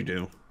 What did you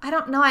do? I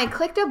don't know. I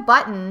clicked a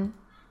button.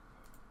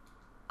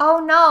 Oh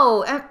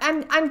no,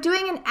 I'm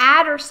doing an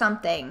ad or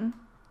something.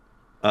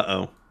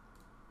 Uh-oh.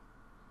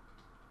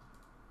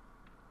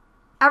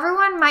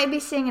 Everyone might be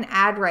seeing an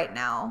ad right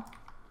now.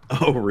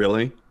 Oh,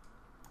 really?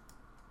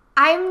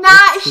 I'm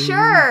not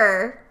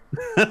sure.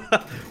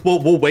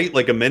 Well, we'll wait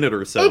like a minute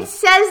or so. It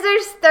says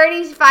there's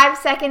 35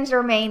 seconds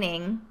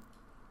remaining.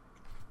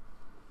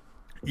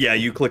 Yeah,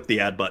 you clicked the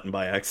ad button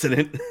by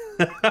accident.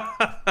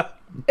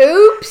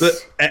 Oops.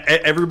 But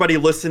everybody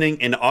listening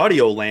in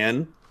audio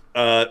land,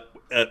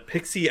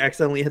 Pixie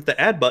accidentally hit the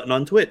ad button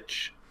on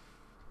Twitch.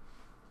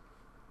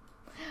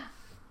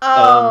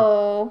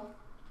 Oh.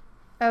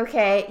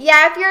 Okay.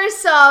 Yeah, if you're a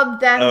sub,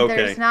 then Okay.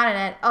 there's not an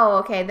ad. Oh,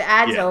 okay. The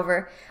ad's Yeah.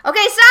 over.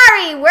 Okay,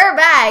 sorry. We're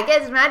back.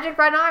 It's Magic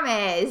for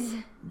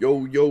Normies.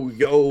 Yo, yo,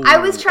 yo. I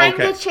was trying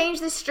Okay. to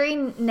change the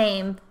stream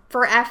name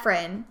for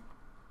Efren.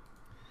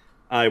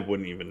 I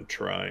wouldn't even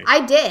try.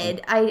 I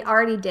did. I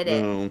already did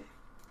it. No.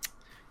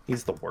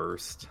 He's the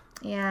worst.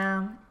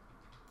 Yeah.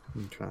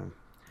 Okay.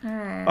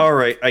 Alright. All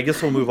right, I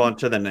guess we'll move on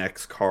to the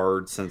next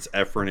card since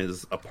Efren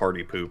is a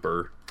party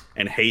pooper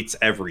and hates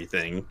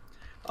everything.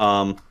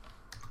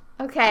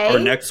 Okay. Our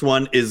next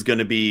one is going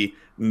to be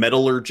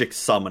Metallurgic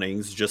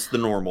Summonings, just the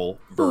normal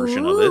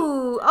version of it.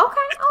 Ooh, okay.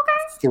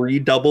 3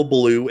 double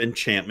blue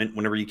enchantment.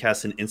 Whenever you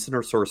cast an instant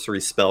or sorcery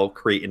spell,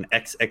 create an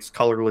XX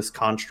colorless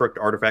construct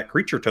artifact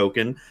creature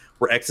token,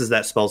 where X is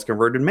that spell's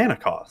converted mana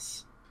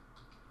cost.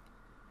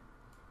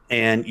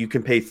 And you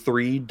can pay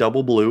 3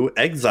 double blue,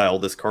 exile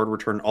this card,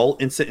 return all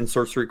instant and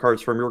sorcery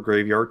cards from your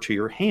graveyard to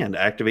your hand.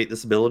 Activate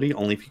this ability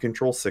only if you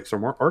control 6 or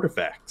more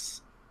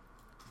artifacts.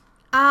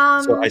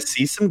 So I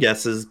see some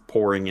guesses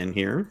pouring in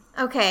here.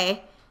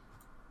 Okay.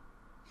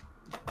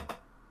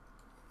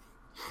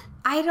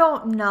 I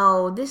don't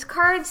know. This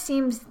card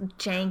seems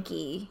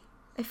janky.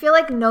 I feel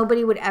like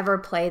nobody would ever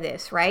play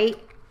this, right?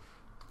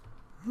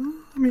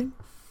 I mean,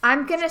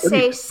 I'm going to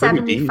pretty- say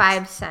pretty deep.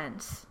 75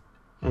 cents.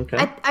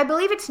 okay. I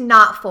believe it's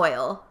not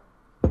foil.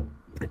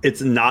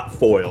 It's not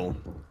foil.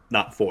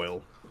 Not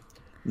foil.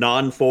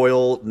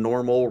 Non-foil,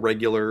 normal,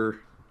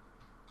 regular,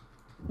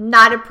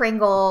 Not a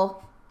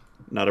Pringle.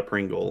 not a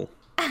Pringle.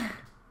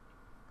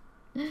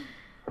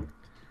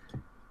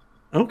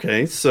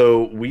 Okay,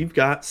 so we've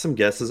got some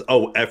guesses.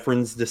 Oh,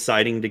 Efren's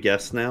deciding to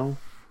guess now?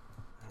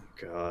 Oh,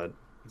 God.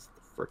 It's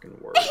the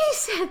freaking worst. He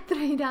said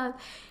 $3.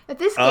 If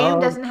this game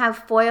doesn't have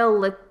foil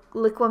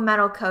liquid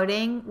metal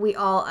coating, we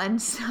all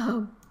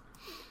unsub.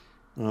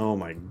 Oh,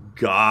 my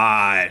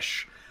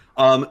gosh.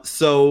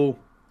 So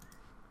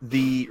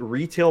the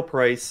retail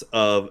price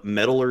of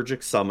Metallurgic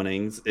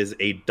Summonings is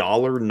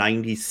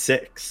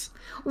 $1.96.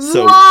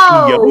 So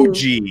Whoa!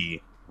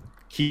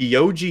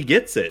 Kyoji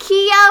gets it.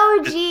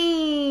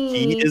 Kyoji!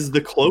 He is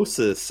the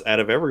closest out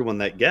of everyone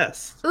that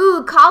guessed.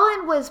 Ooh,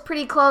 Colin was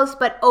pretty close,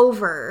 but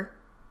over.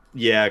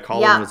 Yeah,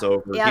 Colin Yep, was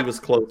over. He yep. was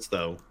close,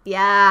 though.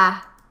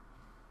 Yeah.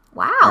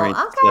 Wow, All right,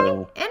 okay.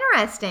 so-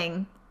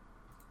 Interesting.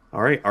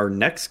 All right, our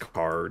next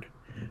card.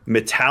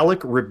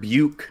 Metallic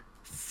Rebuke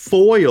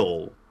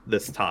Foil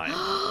this time.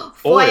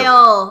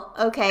 Foil.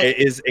 Okay. It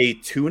is a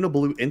 2 and a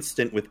blue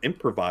instant with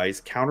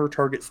Improvise. Counter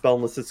target spell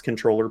unless its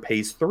controller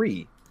pays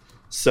 3.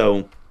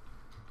 So,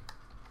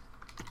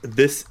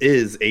 this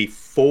is a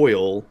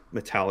foil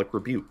Metallic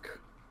Rebuke.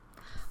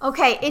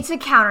 Okay, it's a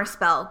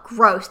counterspell.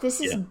 Gross. This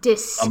is Yeah.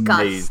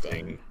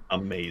 disgusting.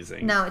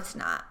 Amazing. No, it's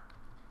not.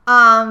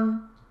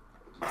 I'm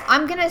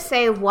gonna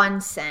say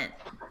 1 cent.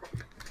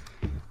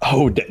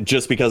 Oh,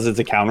 just because it's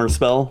a counter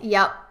spell?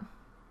 Yep.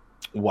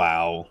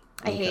 Wow.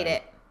 I hate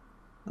it.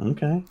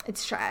 Okay.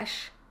 It's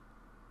trash.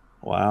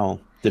 Wow.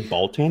 Did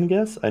Baltan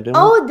guess? I don't.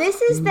 Oh,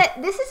 this is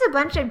a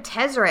bunch of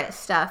Tezzeret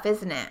stuff,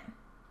 isn't it?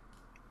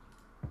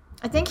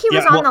 I think he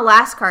was Yeah, on well- the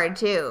last card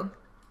too.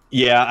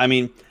 Yeah, I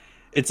mean,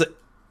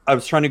 I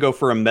was trying to go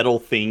for a metal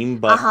theme,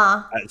 but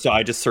so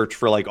I just searched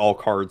for like all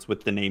cards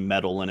with the name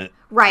metal in it.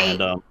 Right.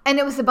 And, And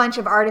it was a bunch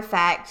of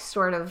artifact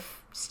sort of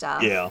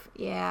stuff. Yeah.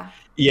 Yeah.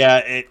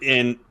 yeah,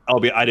 and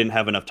I didn't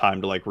have enough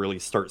time to like really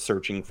start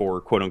searching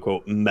for quote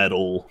unquote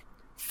metal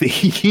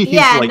themes.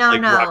 Yeah, like, no.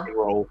 rock and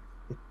roll.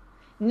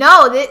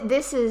 No,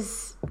 this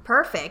is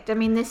perfect. I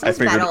mean, this I is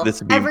figured metal. this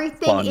would be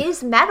Everything fun.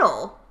 is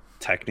metal.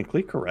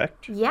 Technically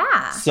correct.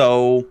 Yeah.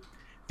 So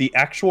the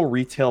actual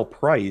retail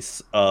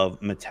price of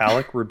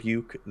Metallic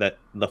Rebuke, that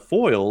the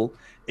foil,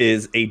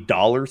 is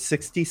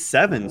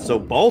 $1.67. So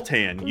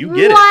Baltan, you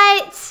get it.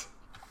 What? Yes.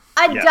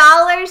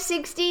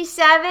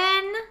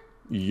 $1.67?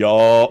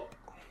 Yup.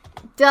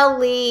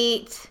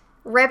 Delete.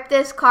 Rip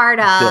this card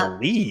up.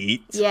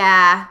 Delete.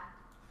 Yeah.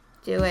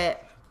 Do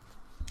it.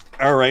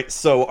 All right,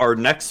 so our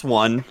next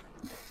one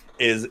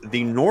is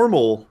the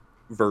normal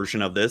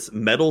version of this,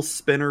 Metal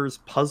Spinner's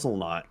Puzzle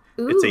Knot.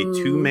 It's a Ooh.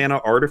 2-mana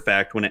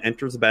artifact. When it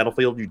enters the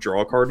battlefield, you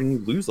draw a card and you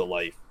lose a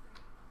life.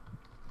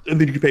 And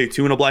then you can pay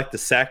 2 and a black to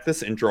sack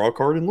this and draw a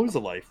card and lose a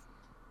life.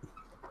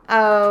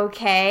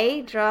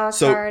 Okay. Draw a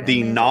So card.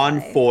 the and lose a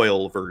life.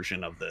 non-foil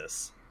version of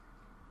this.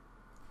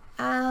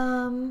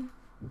 I'm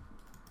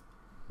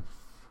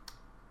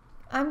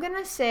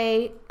gonna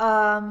say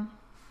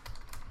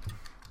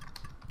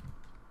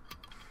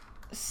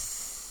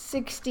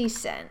 60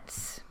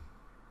 cents.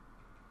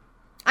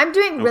 I'm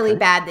doing really Okay.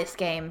 bad this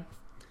game.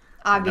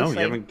 Obviously.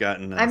 No, you haven't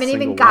gotten. I haven't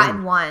even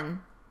gotten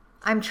one.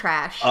 I'm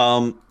trash.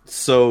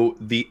 So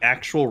the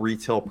actual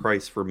retail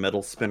price for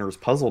Metal Spinner's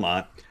Puzzle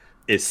Knot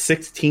is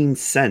 16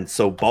 cents.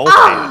 So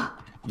Baltan,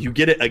 you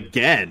get it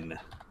again.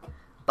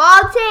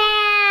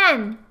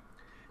 Baltan!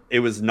 It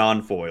was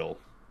non-foil.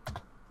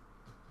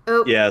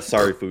 Oop. Yeah,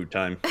 sorry, food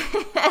time.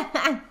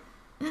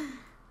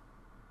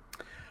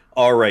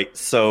 All right,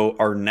 so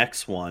our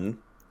next one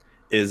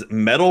is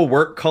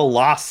Metalwork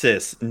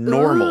Colossus,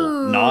 normal,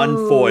 Ooh.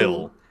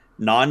 non-foil.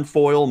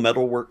 Non-foil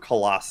Metalwork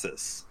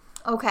Colossus.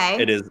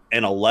 Okay. It is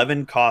an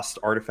 11 cost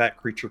artifact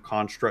creature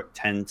construct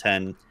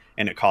 10/10,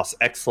 and it costs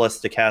X less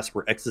to cast,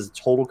 where X is the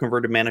total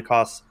converted mana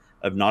cost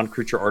of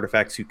non-creature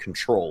artifacts you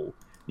control.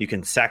 You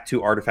can sack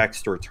 2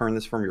 artifacts to return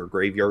this from your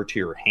graveyard to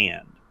your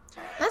hand.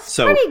 That's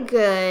So, pretty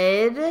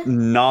good.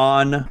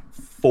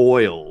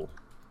 Non-foil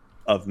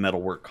of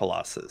Metalwork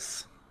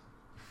Colossus.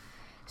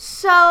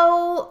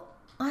 So,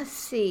 let's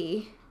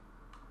see.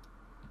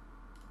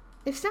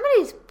 If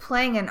somebody's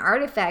playing an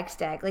artifact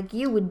stack, like,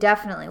 you would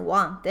definitely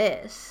want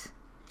this.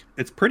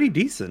 It's pretty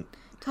decent.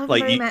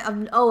 Talking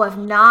Like, of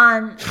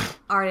non-creature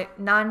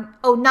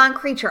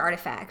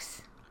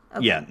artifacts.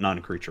 Okay. Yeah,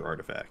 non-creature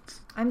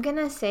artifacts. I'm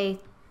gonna say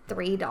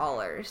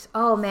 $3.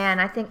 Oh man,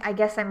 I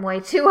guess I'm way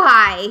too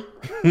high.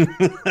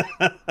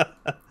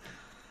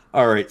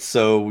 All right,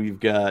 so we've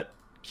got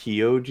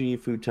Kyoji,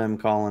 Food Time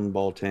Colin,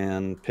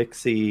 Baltan,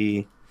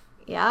 Pixie.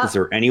 Yeah. Is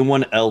there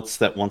anyone else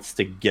that wants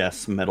to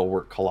guess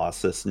Metalwork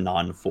Colossus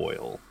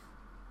non-foil?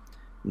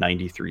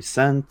 93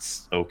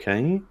 cents.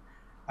 Okay.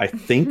 I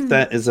think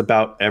that is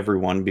about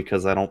everyone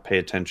because I don't pay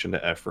attention to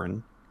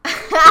Efren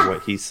for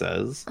what he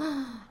says.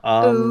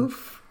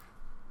 Oof.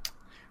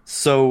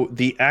 So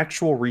the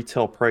actual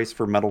retail price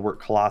for Metalwork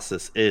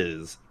Colossus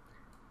is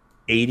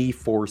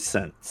 84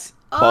 cents.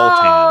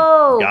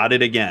 Oh! Baltan. Got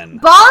it again.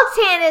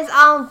 Baltan is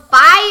on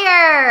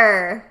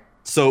fire!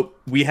 So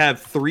we have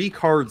 3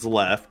 cards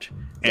left,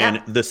 and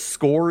Yep. the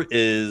score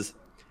is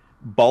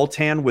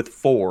Baltan with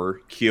 4,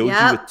 Kyoji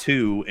Yep. with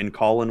 2, and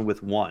Colin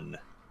with 1.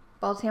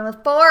 Baltan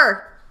with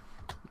 4.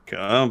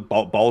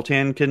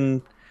 Baltan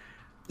can...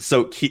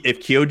 So if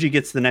Kyoji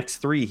gets the next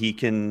 3, he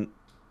can...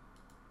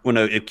 Well,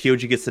 no, if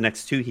Kyoji gets the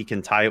next 2, he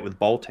can tie it with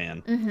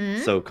Baltan.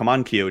 Mm-hmm. So come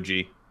on,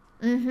 Kyoji.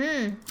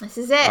 Mm-hmm. This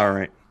is it. All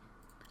right.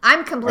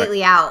 I'm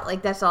completely out.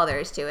 Like, that's all there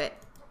is to it.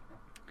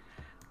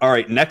 All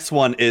right, next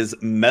one is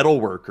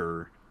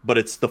Metalworker, but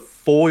it's the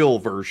foil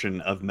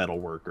version of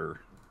Metalworker.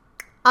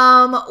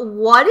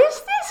 What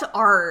is this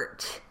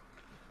art?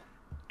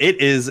 It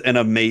is an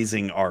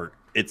amazing art.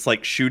 It's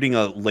like shooting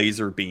a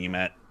laser beam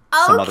at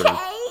some other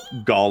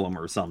golem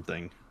or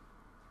something.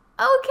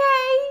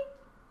 Okay.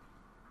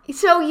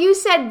 So you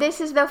said this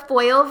is the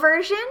foil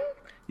version?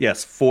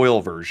 Yes,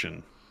 foil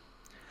version.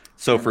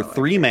 So for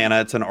 3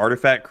 mana, it's an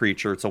artifact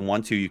creature. It's a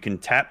 1/2. You can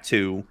tap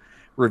 2,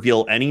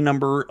 reveal any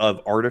number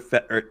of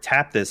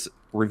tap this,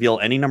 reveal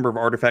any number of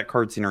artifact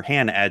cards in your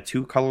hand, add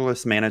 2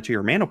 colorless mana to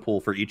your mana pool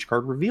for each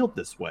card revealed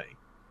this way.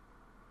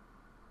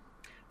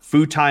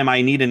 Food Time,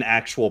 I need an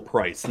actual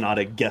price, not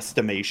a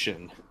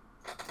guesstimation.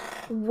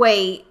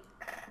 Wait.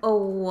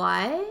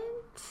 What?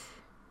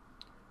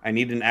 I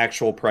need an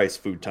actual price,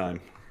 Food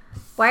Time.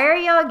 Why are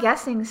y'all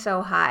guessing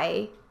so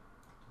high?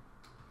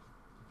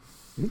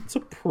 It's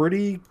a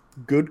pretty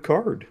good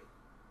card.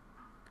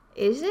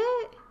 Is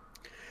it?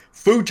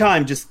 Food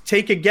Time, just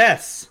take a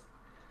guess.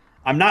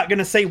 I'm not going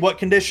to say what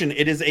condition.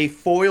 It is a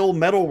foil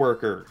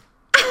metalworker.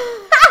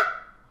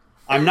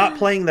 I'm not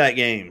playing that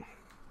game.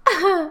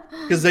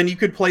 Because then you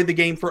could play the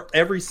game for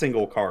every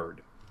single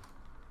card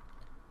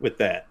with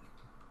that.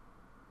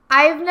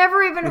 I've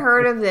never even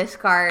heard of this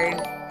card.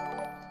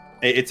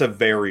 It's a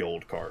very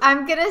old card.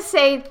 I'm gonna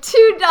say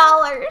 $2.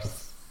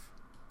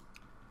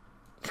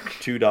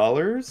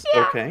 $2?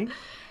 Yeah. Okay.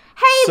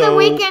 Hey, So- The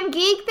Weekend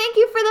Geek, thank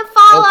you for the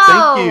follow.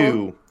 Oh, thank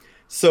you.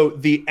 So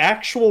the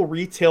actual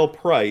retail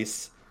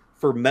price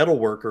for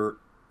Metalworker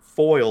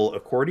foil,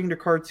 according to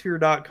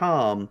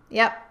cardsphere.com,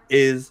 Yep.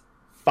 is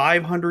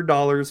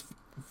 $500,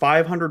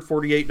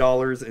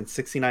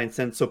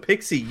 $548.69. So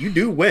Pixie, you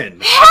do win.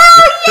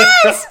 Hell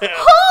yes!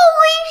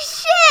 Holy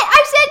shit!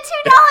 I said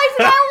 $2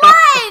 and I won!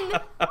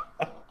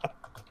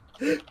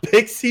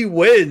 Pixie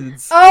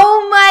wins.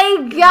 Oh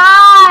my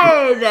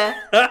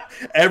god!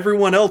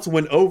 Everyone else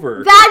went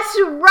over. That's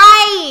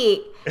right!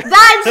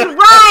 That's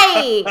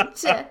right!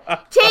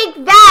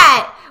 Take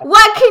that!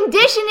 What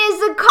condition is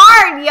the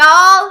card,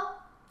 y'all?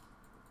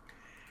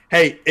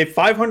 Hey, if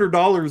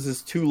 $500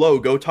 is too low,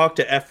 go talk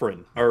to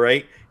Efren, all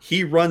right?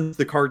 He runs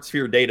the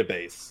Cardsphere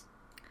database.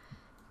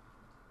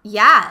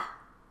 Yeah.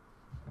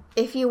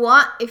 If you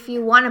want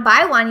to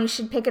buy one, you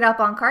should pick it up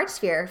on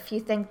Cardsphere if you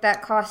think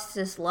that cost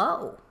is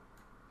low.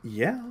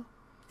 Yeah.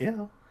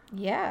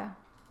 Yeah.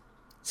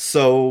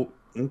 So,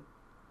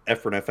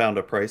 Efren, I found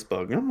a price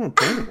bug. Oh,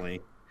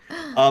 apparently.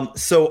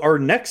 So our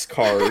next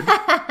card,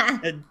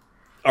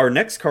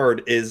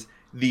 is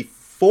the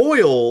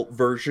foil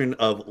version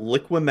of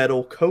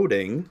Liquimetal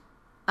Coating.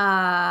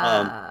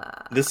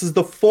 This is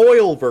the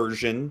foil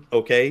version,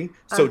 okay?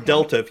 So Okay.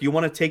 Delta, if you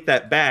want to take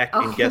that back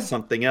and guess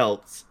something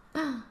else,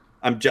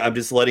 I'm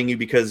just letting you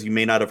because you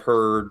may not have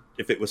heard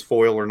if it was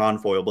foil or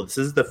non-foil, but this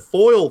is the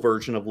foil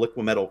version of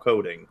Liquimetal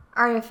Coating.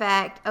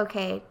 Artifact.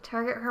 Okay.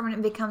 Target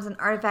permanent becomes an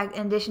artifact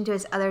in addition to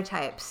its other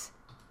types.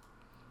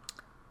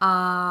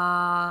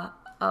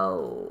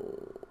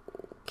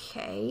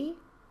 Okay.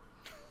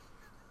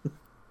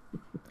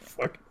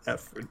 Fucking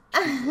effort.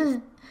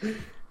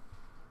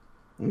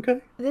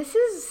 Okay. This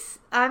is,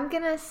 I'm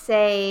gonna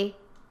say,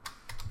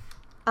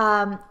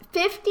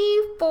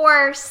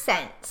 54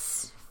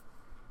 cents.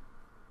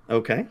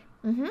 Okay.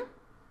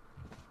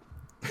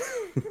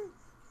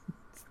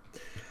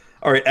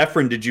 All right,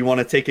 Efren, did you want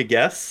to take a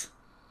guess?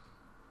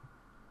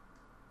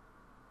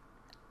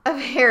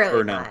 Apparently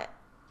Or no? not.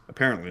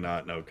 Apparently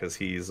not. No, because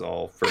he's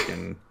all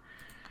freaking.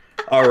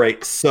 All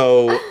right,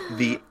 so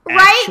the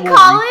Right, actual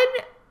Colin?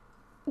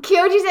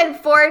 Kyoji said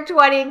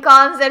 420 and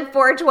Colin said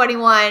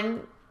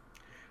 421.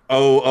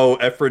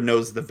 Efren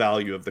knows the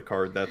value of the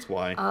card. That's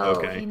why. Oh,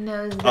 Okay. he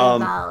knows the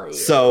value.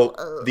 So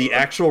Oh. the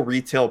actual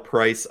retail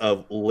price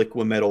of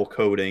Liquimetal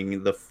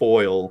coating, the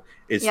foil,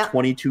 is Yep.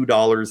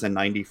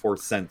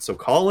 $22.94. So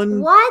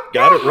Colin What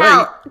got the it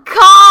hell?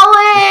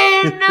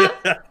 Colin!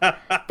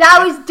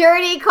 That was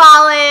dirty,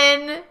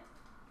 Colin.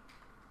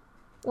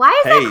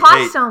 Why does that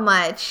cost so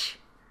much?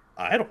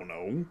 I don't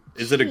know.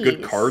 Is it a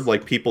good Jeez. card?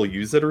 Like people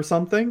use it or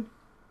something?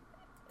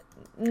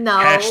 No.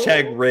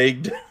 Hashtag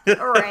rigged.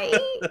 Right?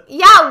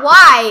 Yeah,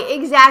 why?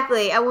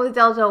 Exactly. I'm with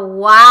Delta.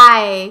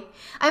 Why?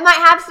 I might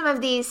have some of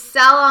these.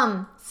 Sell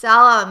them.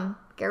 Sell them.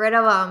 Get rid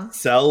of them.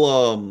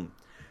 Sell them.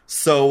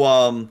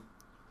 So,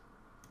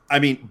 I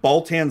mean,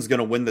 Baltan's going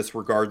to win this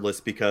regardless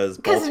because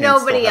Because Baltan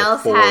nobody still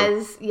else four.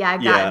 has,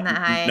 gotten that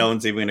high. No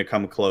one's even going to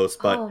come close.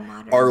 But Oh,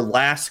 modern. our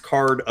last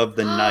card of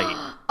the night,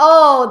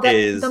 Oh,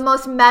 is the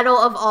most metal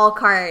of all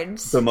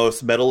cards. the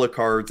most metal of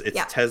cards. It's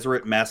Yeah.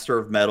 Tezzeret, Master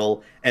of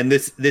Metal, and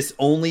this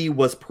only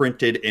was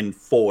printed in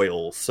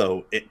foil,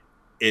 so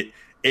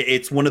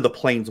it's one of the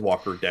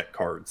Planeswalker deck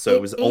cards. So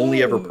it was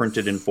only ever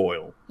printed in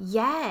foil.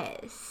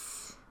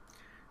 Yes.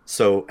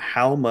 So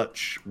how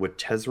much would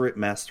Tezzeret,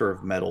 Master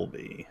of Metal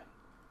be?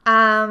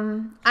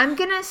 I'm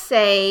gonna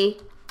say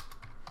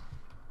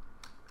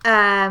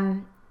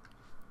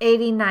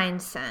 89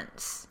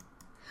 cents.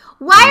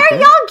 Why are Okay.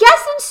 y'all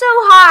guessing so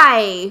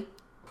high?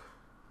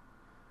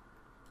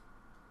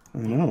 I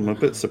don't know. I'm a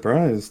bit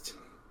surprised.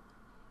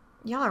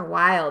 Y'all are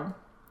wild.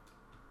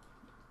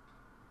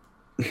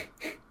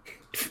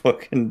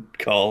 Fucking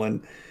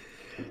Colin.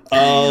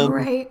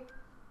 Right?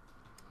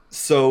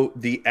 So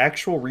the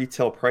actual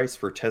retail price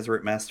for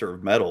Tezzeret, Master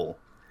of Metal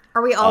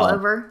Are we all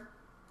over?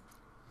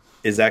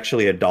 is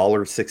actually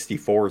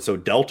 $1.64. So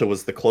Delta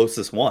was the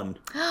closest one.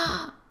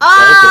 Oh!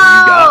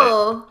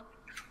 got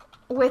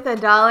With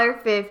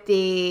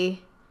 $1.50.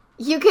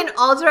 You can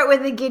alter it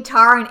with a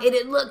guitar and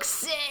it'd look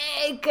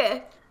sick.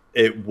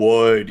 It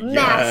would.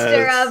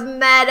 Master Yes. of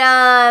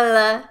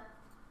Metal.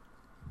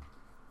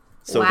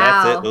 So Wow.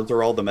 that's it. Those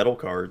are all the metal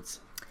cards.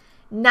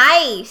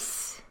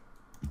 Nice.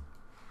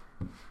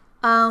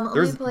 Let me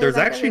There's play there's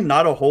back actually over.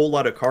 not a whole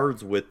lot of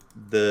cards with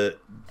the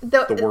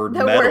word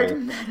metal.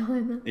 Word metal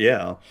in them.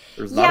 Yeah.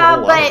 There's not Yeah, a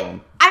whole lot of but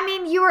them. I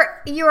mean, you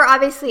were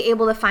obviously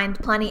able to find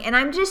plenty, and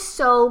I'm just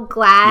so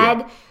glad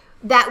Yeah.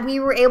 that we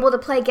were able to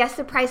play Guess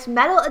the Price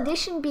Metal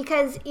Edition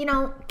because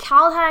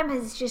Kaldheim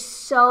is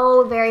just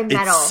so very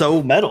metal. It's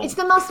so metal. It's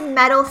the most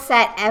metal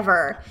set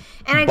ever,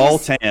 and I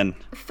just Baltan.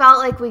 felt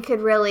like we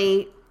could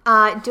really.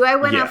 Do I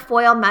win Yeah. a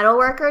foil metal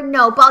worker?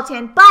 No,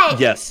 Baltan, but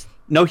Yes.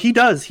 No, he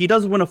does. He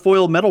does win a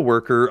foil metal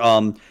worker.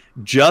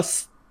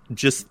 Just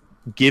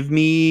give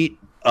me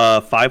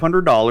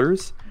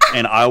 $500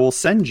 and I will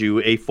send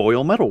you a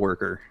foil metal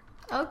worker.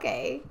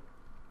 okay,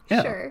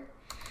 Yeah. sure.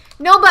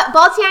 No, but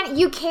Baltan,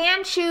 you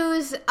can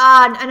choose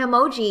an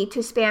emoji to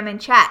spam in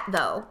chat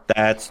though.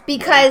 That's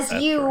Because right,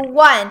 that's you right.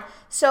 won.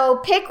 So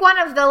pick one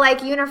of the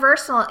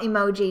universal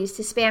emojis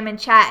to spam in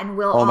chat and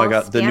we'll Oh my all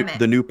god, spam it.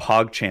 the new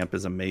PogChamp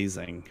is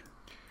amazing.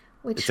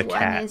 Which it's a one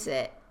cat. is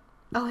it?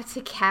 Oh, it's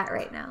a cat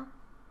right now.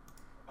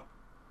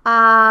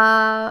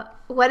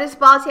 What is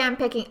Baltan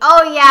picking?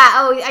 Oh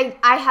yeah,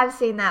 I have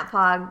seen that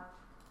Pog.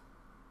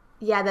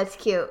 Yeah, that's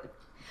cute.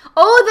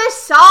 Oh, the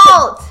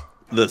salt!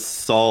 The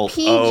salt.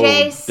 PJ oh,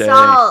 dang.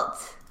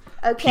 salt.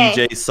 Okay.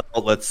 PJ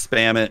salt, let's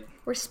spam it.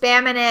 We're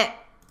spamming it.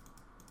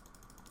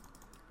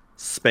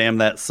 Spam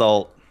that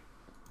salt.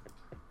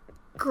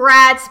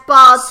 Grats,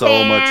 Baltan.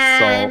 So much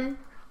salt.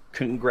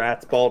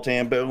 Congrats,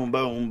 Baltan. Boom,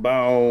 boom,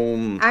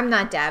 boom. I'm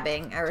not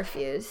dabbing. I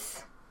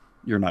refuse.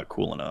 You're not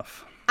cool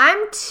enough.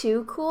 I'm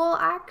too cool,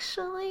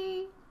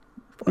 actually,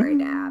 for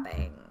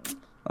dabbing.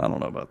 I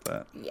don't know about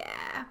that.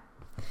 Yeah.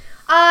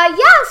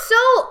 Yeah,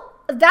 so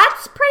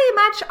that's pretty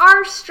much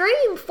our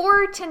stream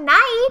for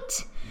tonight.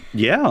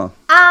 Yeah.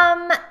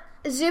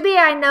 Zuby,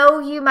 I know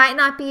you might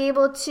not be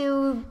able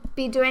to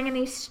be doing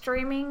any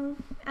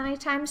streaming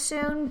anytime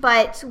soon,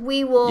 but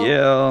we will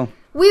Yeah.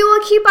 we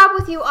will keep up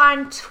with you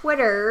on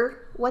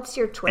Twitter. What's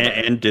your Twitter?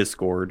 And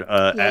Discord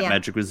at yeah.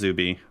 Magic with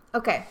Zuby.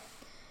 Okay.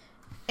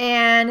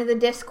 And the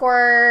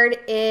Discord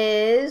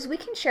is... We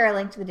can share a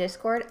link to the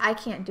Discord. I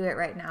can't do it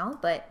right now,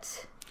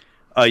 but...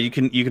 You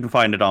can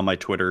find it on my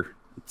Twitter.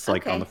 It's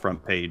like Okay. on the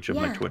front page of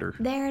my Twitter.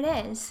 There it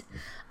is.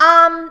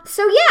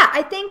 So yeah,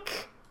 I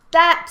think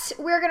that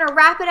we're gonna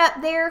wrap it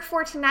up there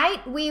for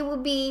tonight. We will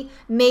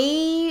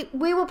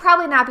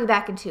probably not be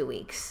back in 2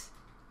 weeks.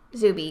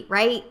 Zuby,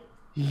 right?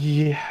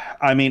 Yeah.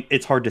 I mean,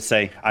 it's hard to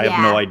say. I have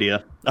Yeah. no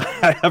idea.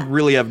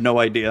 Really have no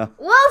idea.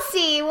 We'll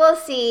see.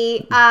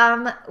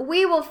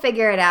 We will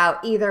figure it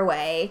out either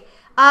way.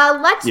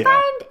 Let's Yeah.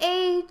 find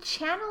a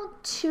channel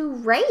to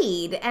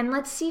raid and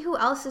let's see who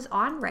else is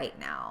on right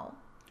now.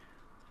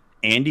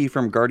 Andy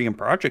from Guardian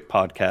Project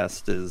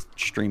Podcast is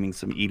streaming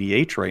some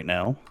EDH right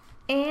now.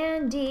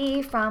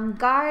 Andy from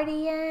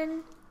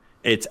Guardian.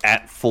 It's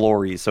at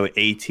Flory, so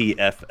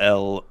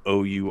ATFLOURY.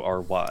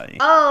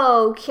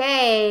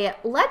 Okay,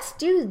 let's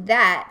do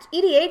that.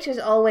 EDH is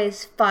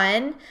always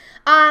fun.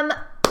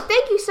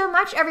 Thank you so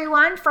much,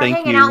 everyone, for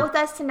hanging out with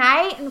us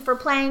tonight and for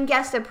playing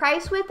Guess the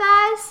Price with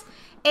us.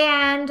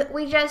 And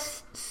we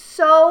just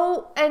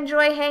so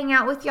enjoy hanging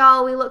out with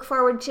y'all. We look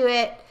forward to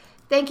it.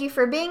 Thank you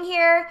for being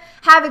here.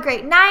 Have a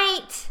great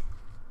night.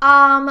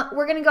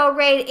 We're going to go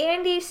raid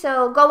Andy,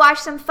 so go watch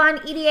some fun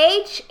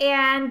EDH,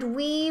 and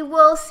we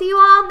will see you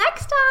all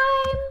next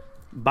time.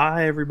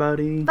 Bye,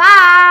 everybody.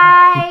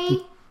 Bye.